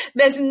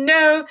there's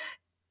no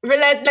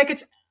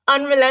it's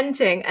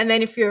unrelenting. And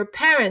then if you're a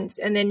parent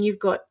and then you've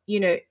got, you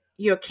know,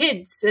 your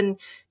kids, and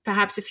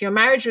perhaps if your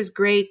marriage was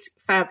great,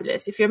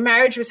 fabulous. If your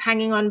marriage was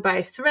hanging on by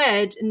a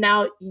thread,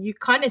 now you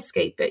can't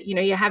escape it. You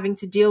know, you're having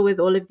to deal with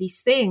all of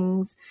these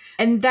things,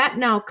 and that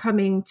now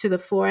coming to the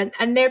fore.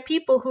 And there are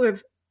people who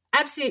have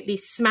absolutely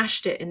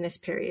smashed it in this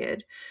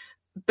period.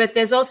 But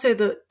there's also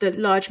the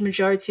large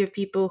majority of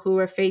people who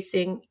are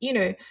facing, you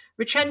know,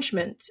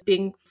 retrenchment,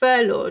 being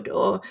furloughed,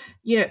 or,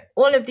 you know,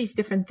 all of these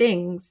different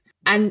things.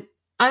 And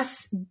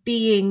us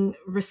being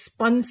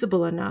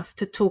responsible enough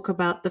to talk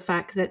about the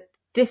fact that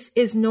this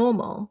is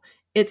normal.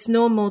 It's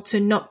normal to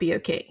not be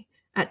okay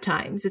at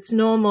times. It's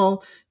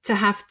normal to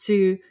have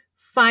to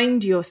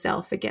find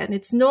yourself again.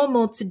 It's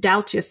normal to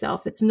doubt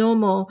yourself. It's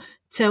normal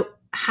to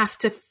have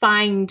to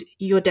find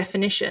your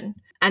definition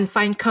and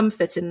find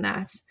comfort in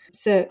that.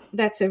 So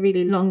that's a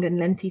really long and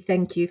lengthy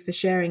thank you for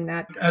sharing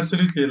that.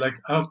 Absolutely. Like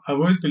I've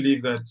always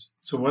believed that,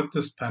 so what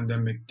this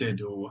pandemic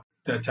did, or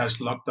the attached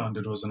lockdown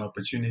did, was an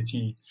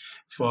opportunity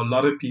for a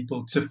lot of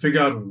people to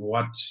figure out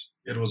what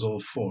it was all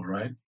for,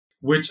 right?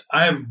 Which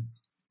I've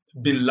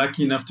been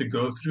lucky enough to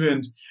go through,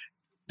 and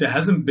there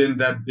hasn't been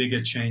that big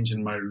a change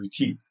in my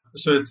routine.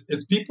 So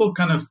it's people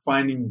kind of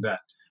finding that.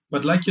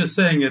 But like you're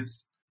saying,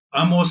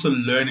 I'm also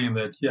learning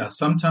that, yeah,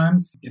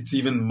 sometimes it's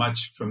even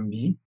much for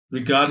me,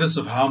 regardless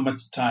of how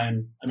much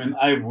time. I mean,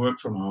 I work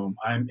from home.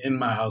 I'm in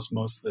my house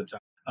most of the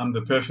time. I'm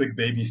the perfect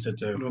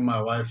babysitter. When my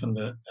wife and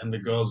the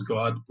girls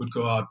would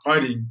go out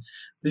partying,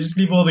 they just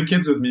leave all the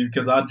kids with me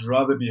because I'd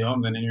rather be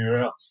home than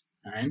anywhere else.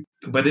 Right?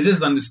 But it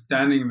is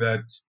understanding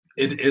that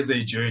it is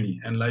a journey.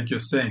 And like you're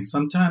saying,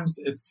 sometimes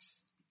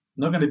it's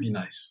not going to be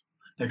nice.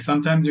 Like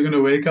sometimes you're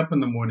going to wake up in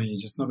the morning, you're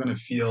just not going to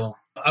feel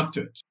up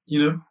to it.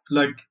 You know,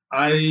 like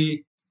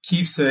I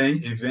keep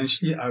saying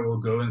eventually I will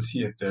go and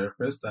see a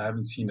therapist. I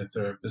haven't seen a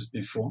therapist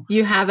before.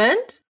 You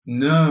haven't?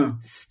 No.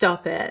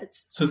 Stop it.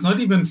 So it's not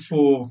even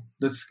for,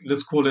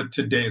 let's call it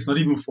today. It's not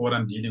even for what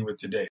I'm dealing with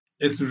today.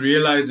 It's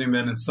realizing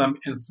that in some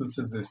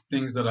instances, there's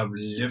things that I've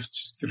lived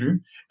through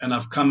and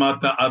I've come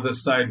out the other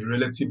side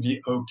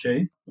relatively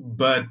okay.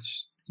 But,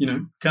 you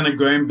know, kind of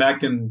going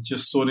back and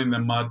just sorting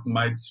them out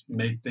might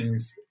make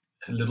things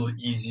a little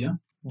easier.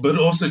 But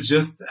also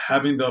just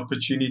having the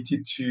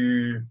opportunity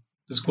to,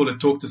 let's call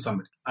it, talk to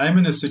somebody. I'm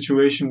in a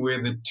situation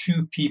where the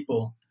two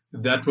people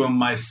that were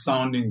my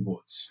sounding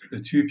boards, the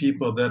two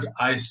people that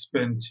I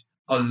spent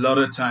a lot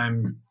of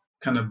time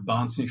kind of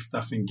bouncing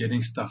stuff and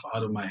getting stuff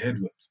out of my head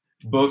with,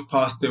 both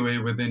passed away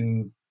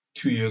within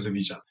 2 years of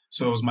each other.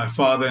 So it was my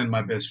father and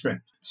my best friend.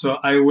 So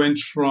I went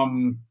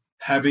from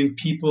having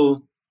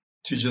people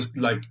to just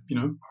like, you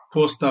know,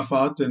 pour stuff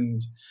out.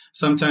 And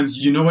sometimes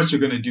you know what you're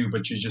going to do,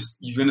 but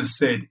you're going to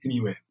say it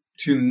anyway,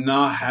 to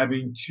now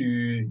having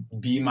to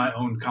be my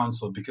own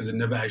counsel because it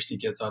never actually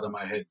gets out of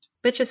my head.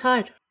 Which is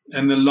hard.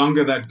 And the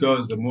longer that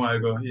goes, the more I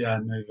go, yeah,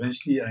 no,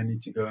 eventually I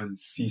need to go and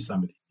see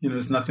somebody. You know,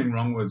 there's nothing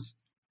wrong with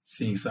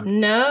seeing somebody.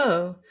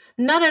 No,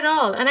 not at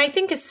all. And I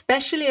think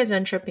especially as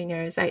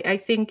entrepreneurs, I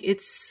think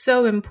it's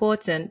so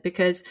important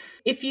because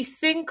if you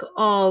think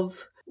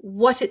of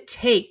what it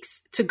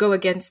takes to go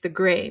against the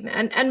grain,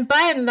 and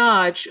by and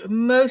large,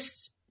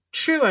 most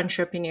true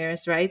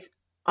entrepreneurs, right,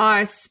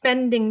 are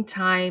spending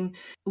time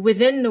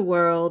within the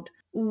world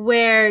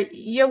where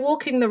you're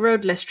walking the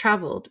road less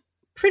traveled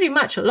pretty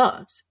much a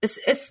lot,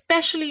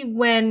 especially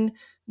when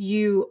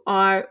you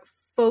are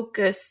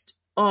focused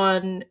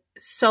on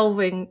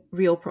solving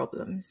real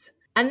problems.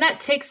 And that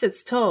takes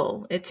its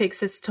toll. It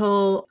takes its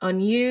toll on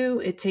you.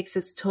 It takes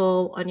its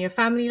toll on your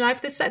family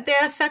life.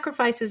 There are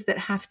sacrifices that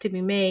have to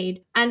be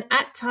made. And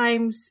at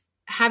times,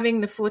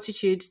 having the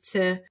fortitude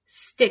to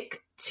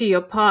stick to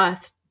your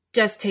path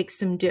does take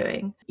some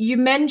doing. You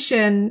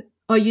mention,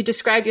 or you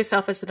describe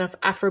yourself as an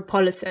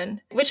Afropolitan,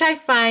 which I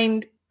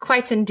find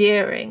quite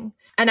endearing.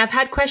 And I've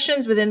had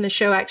questions within the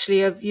show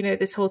actually of,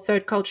 this whole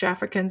third culture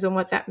Africans and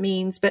what that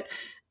means. But,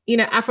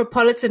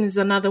 Afropolitan is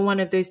another one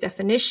of those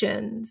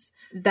definitions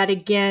that,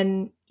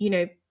 again,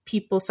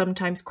 people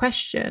sometimes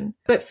question.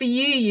 But for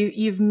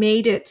you've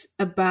made it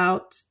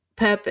about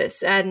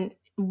purpose, and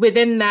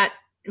within that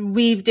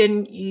weaved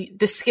in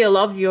the skill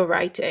of your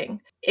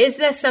writing. Is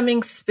there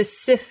something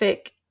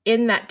specific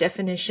in that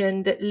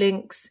definition that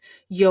links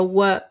your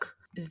work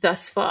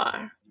thus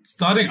far?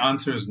 Starting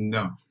answer is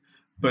no.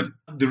 But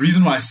the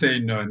reason why I say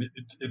no, and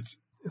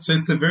it's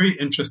a very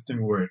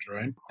interesting word,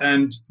 right?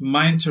 And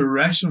my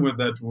interaction with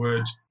that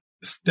word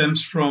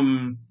stems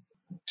from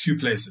two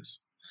places.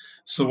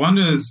 So one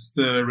is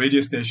the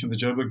radio station, the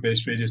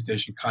Joburg-based radio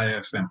station,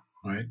 Kaya FM,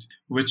 right?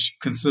 Which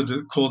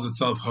calls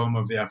itself home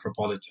of the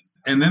Afropolitan.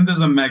 And then there's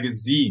a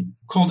magazine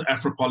called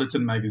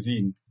Afropolitan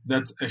Magazine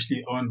that's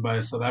actually owned by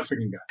a South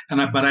African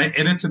guy. But I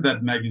edited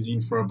that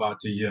magazine for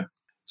about a year.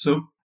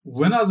 So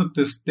when I was at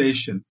this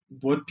station,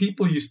 what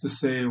people used to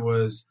say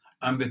was,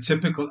 I'm the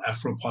typical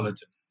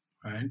Afropolitan,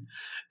 right?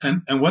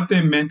 And what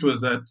they meant was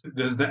that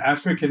there's the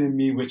African in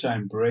me, which I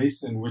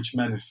embrace and which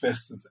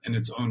manifests in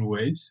its own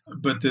ways.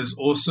 But there's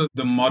also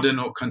the modern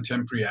or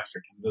contemporary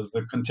African. There's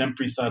the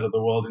contemporary side of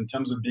the world in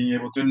terms of being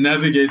able to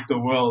navigate the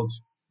world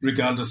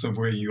regardless of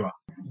where you are.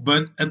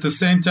 But at the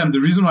same time,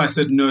 the reason why I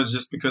said no is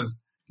just because,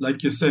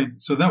 like you're saying,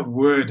 so that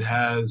word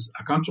has,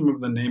 I can't remember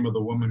the name of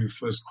the woman who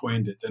first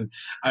coined it. And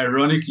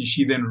ironically,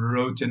 she then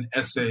wrote an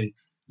essay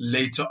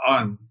later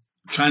on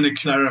trying to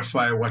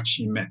clarify what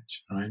she meant,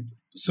 right?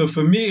 So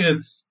for me,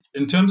 it's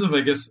in terms of, I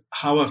guess,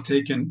 how I've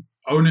taken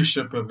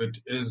ownership of it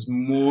is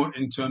more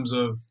in terms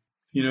of,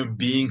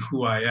 being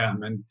who I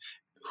am. And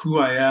who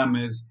I am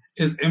is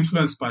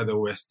influenced by the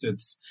West.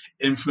 It's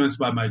influenced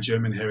by my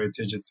German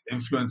heritage. It's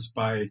influenced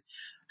by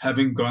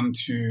having gone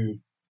to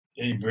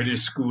a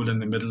British school in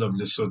the middle of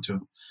Lesotho.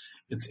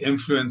 It's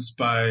influenced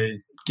by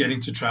getting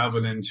to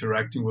travel and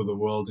interacting with the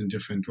world in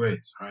different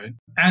ways, right?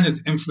 And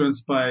it's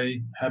influenced by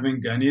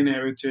having Ghanaian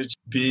heritage,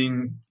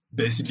 being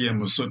basically a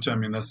Mosotho. I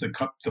mean, that's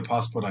the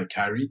passport I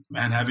carry,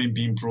 and having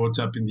been brought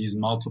up in these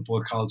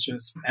multiple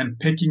cultures and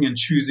picking and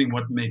choosing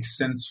what makes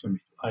sense for me.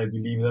 I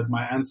believe that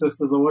my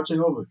ancestors are watching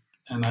over it.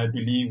 And I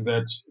believe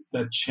that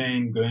that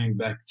chain going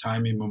back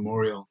time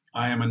immemorial,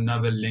 I am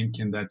another link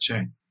in that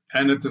chain.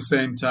 And at the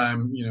same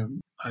time,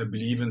 I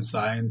believe in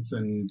science,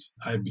 and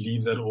I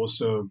believe that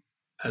also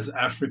as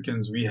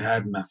Africans, we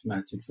had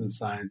mathematics and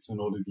science and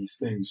all of these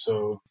things.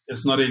 So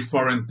it's not a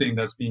foreign thing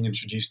that's being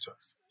introduced to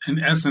us. In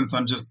essence,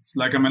 I'm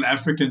an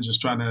African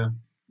just trying to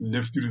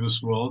live through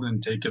this world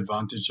and take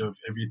advantage of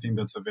everything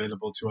that's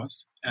available to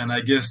us. And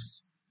I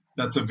guess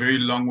that's a very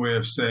long way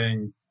of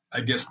saying,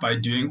 I guess by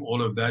doing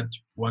all of that,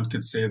 one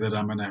could say that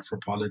I'm an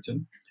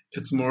Afropolitan.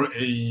 It's more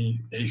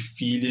a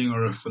feeling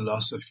or a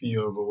philosophy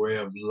or a way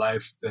of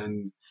life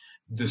than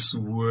this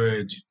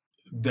word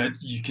that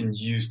you can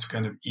use to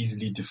kind of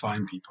easily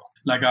define people.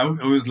 Like I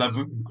always love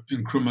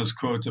Nkrumah's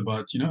quote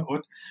about,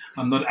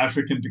 I'm not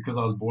African because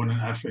I was born in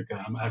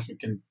Africa. I'm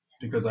African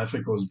because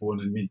Africa was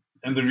born in me.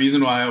 And the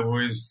reason why I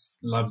always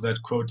love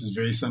that quote is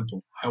very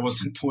simple. I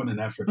wasn't born in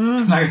Africa.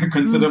 I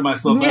consider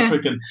myself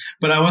African,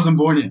 but I wasn't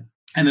born here.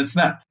 And it's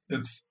that.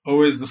 It's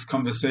always this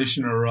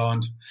conversation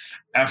around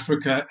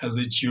Africa as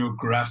a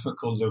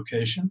geographical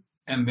location,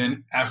 and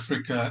then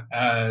Africa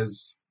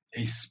as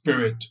a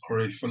spirit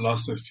or a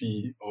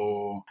philosophy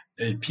or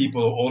a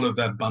people, all of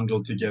that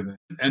bundled together.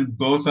 And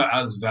both are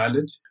as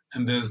valid.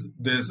 And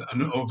there's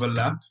an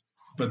overlap,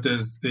 but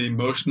there's the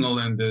emotional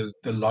and there's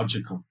the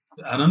logical.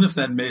 I don't know if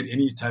that made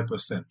any type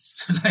of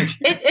sense.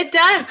 It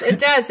does.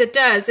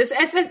 It's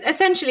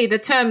essentially, the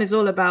term is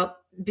all about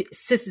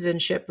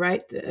citizenship,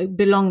 right?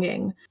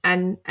 Belonging.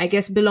 And I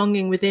guess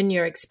belonging within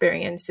your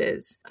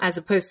experiences as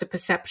opposed to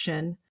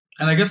perception.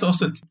 And I guess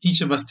also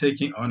each of us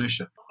taking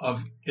ownership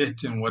of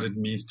it and what it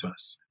means to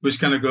us, which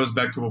kind of goes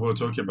back to what we were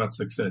talking about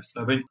success.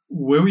 I think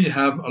where we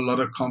have a lot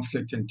of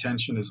conflict and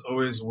tension is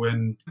always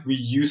when we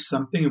use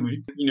something and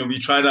we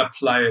try to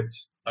apply it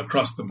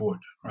across the board,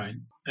 right?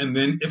 And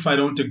then if I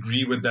don't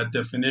agree with that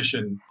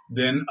definition,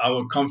 then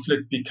our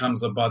conflict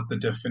becomes about the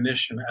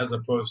definition as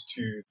opposed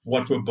to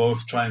what we're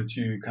both trying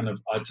to kind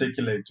of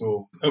articulate,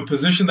 or a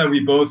position that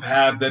we both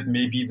have that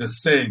may be the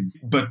same.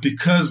 But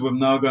because we've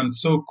now gotten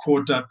so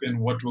caught up in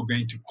what we're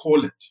going to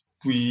call it,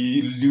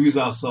 we lose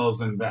ourselves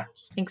in that.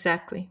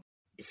 Exactly.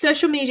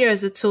 Social media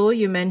as a tool,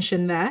 you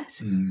mentioned that,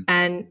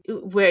 and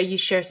where you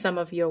share some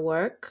of your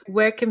work.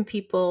 Where can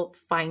people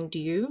find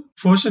you?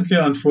 Fortunately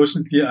or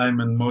unfortunately, I'm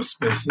in most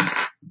spaces.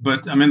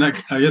 But I mean, I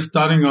guess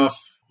starting off,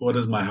 what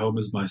is my home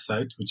is my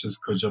site, which is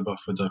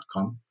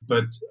kojabafo.com.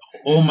 But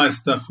all my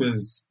stuff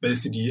is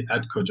basically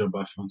at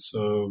Kojabafo.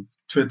 So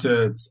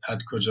Twitter, it's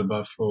at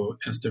Kojabafo.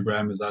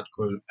 Instagram is at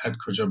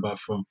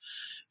Kojabafo.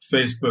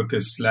 Facebook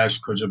is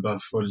 /Kojabafo.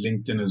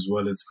 LinkedIn as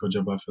well, it's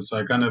Kojabafo.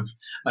 So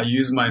I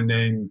use my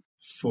name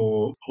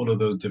for all of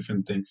those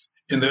different things.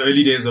 In the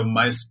early days of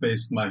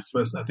MySpace,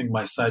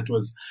 my site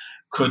was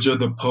Kojo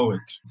the poet.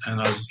 And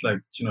I was just like,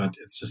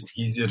 it's just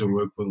easier to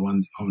work with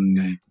one's own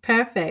name.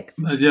 Perfect.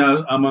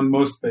 Yeah, I'm on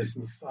most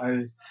spaces.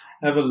 I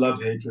have a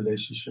love-hate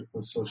relationship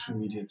with social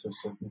media to a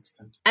certain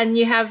extent. And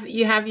you have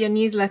your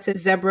newsletter,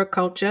 Zebra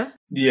Culture.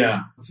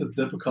 Yeah, it's at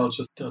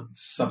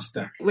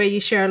zebraculture.substack. Where you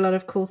share a lot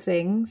of cool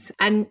things.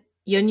 And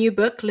your new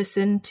book,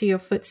 Listen to Your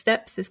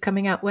Footsteps, is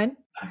coming out when?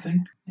 I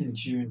think in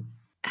June.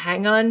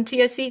 Hang on to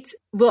your seats.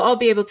 We'll all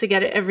be able to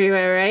get it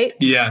everywhere, right?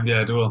 Yeah,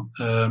 it will.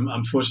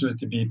 I'm fortunate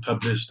to be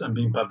published. I'm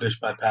being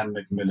published by Pan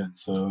Macmillan.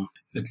 So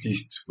at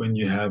least when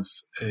you have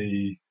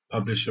a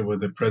publisher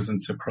with a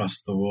presence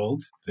across the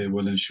world, they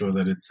will ensure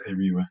that it's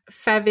everywhere.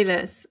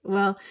 Fabulous.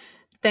 Well,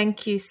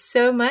 thank you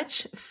so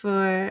much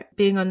for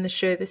being on the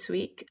show this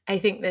week. I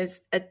think there's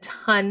a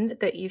ton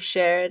that you've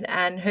shared,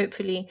 and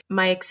hopefully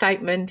my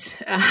excitement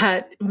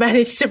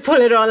managed to pull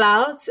it all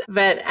out.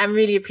 But I'm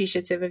really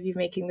appreciative of you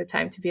making the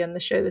time to be on the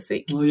show this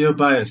week. Well, you're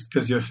biased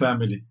because you're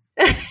family.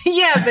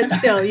 Yeah, but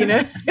still,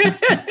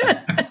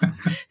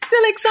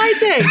 still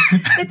exciting.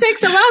 It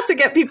takes a while to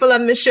get people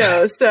on the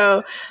show.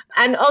 So,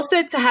 and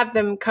also to have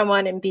them come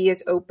on and be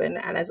as open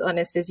and as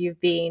honest as you've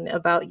been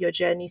about your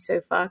journey so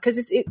far.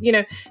 Because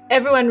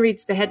everyone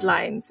reads the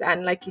headlines.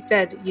 And like you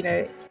said,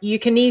 you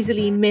can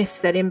easily miss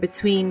that in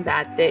between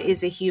that there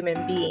is a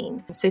human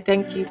being. So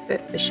thank you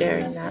for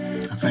sharing that.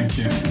 Thank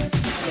you.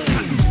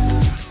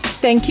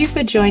 Thank you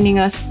for joining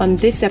us on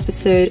this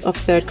episode of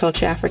Third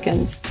Culture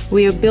Africans.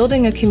 We are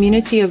building a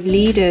community of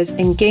leaders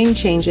and game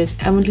changers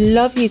and would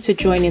love you to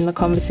join in the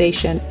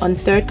conversation on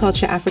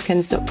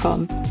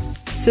thirdcultureafricans.com.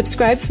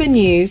 Subscribe for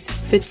news,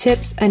 for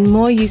tips and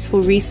more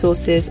useful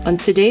resources on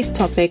today's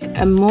topic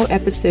and more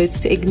episodes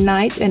to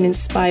ignite and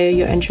inspire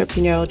your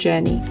entrepreneurial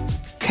journey.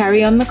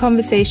 Carry on the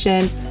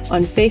conversation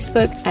on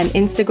Facebook and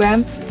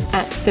Instagram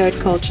at Third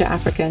Culture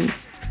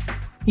Africans.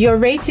 Your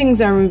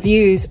ratings and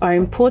reviews are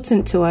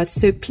important to us,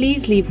 so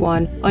please leave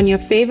one on your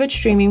favorite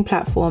streaming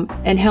platform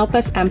and help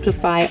us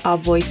amplify our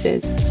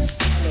voices.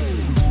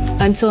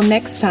 Until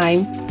next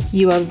time,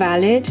 you are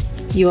valid,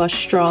 you are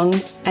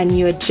strong, and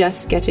you are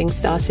just getting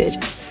started.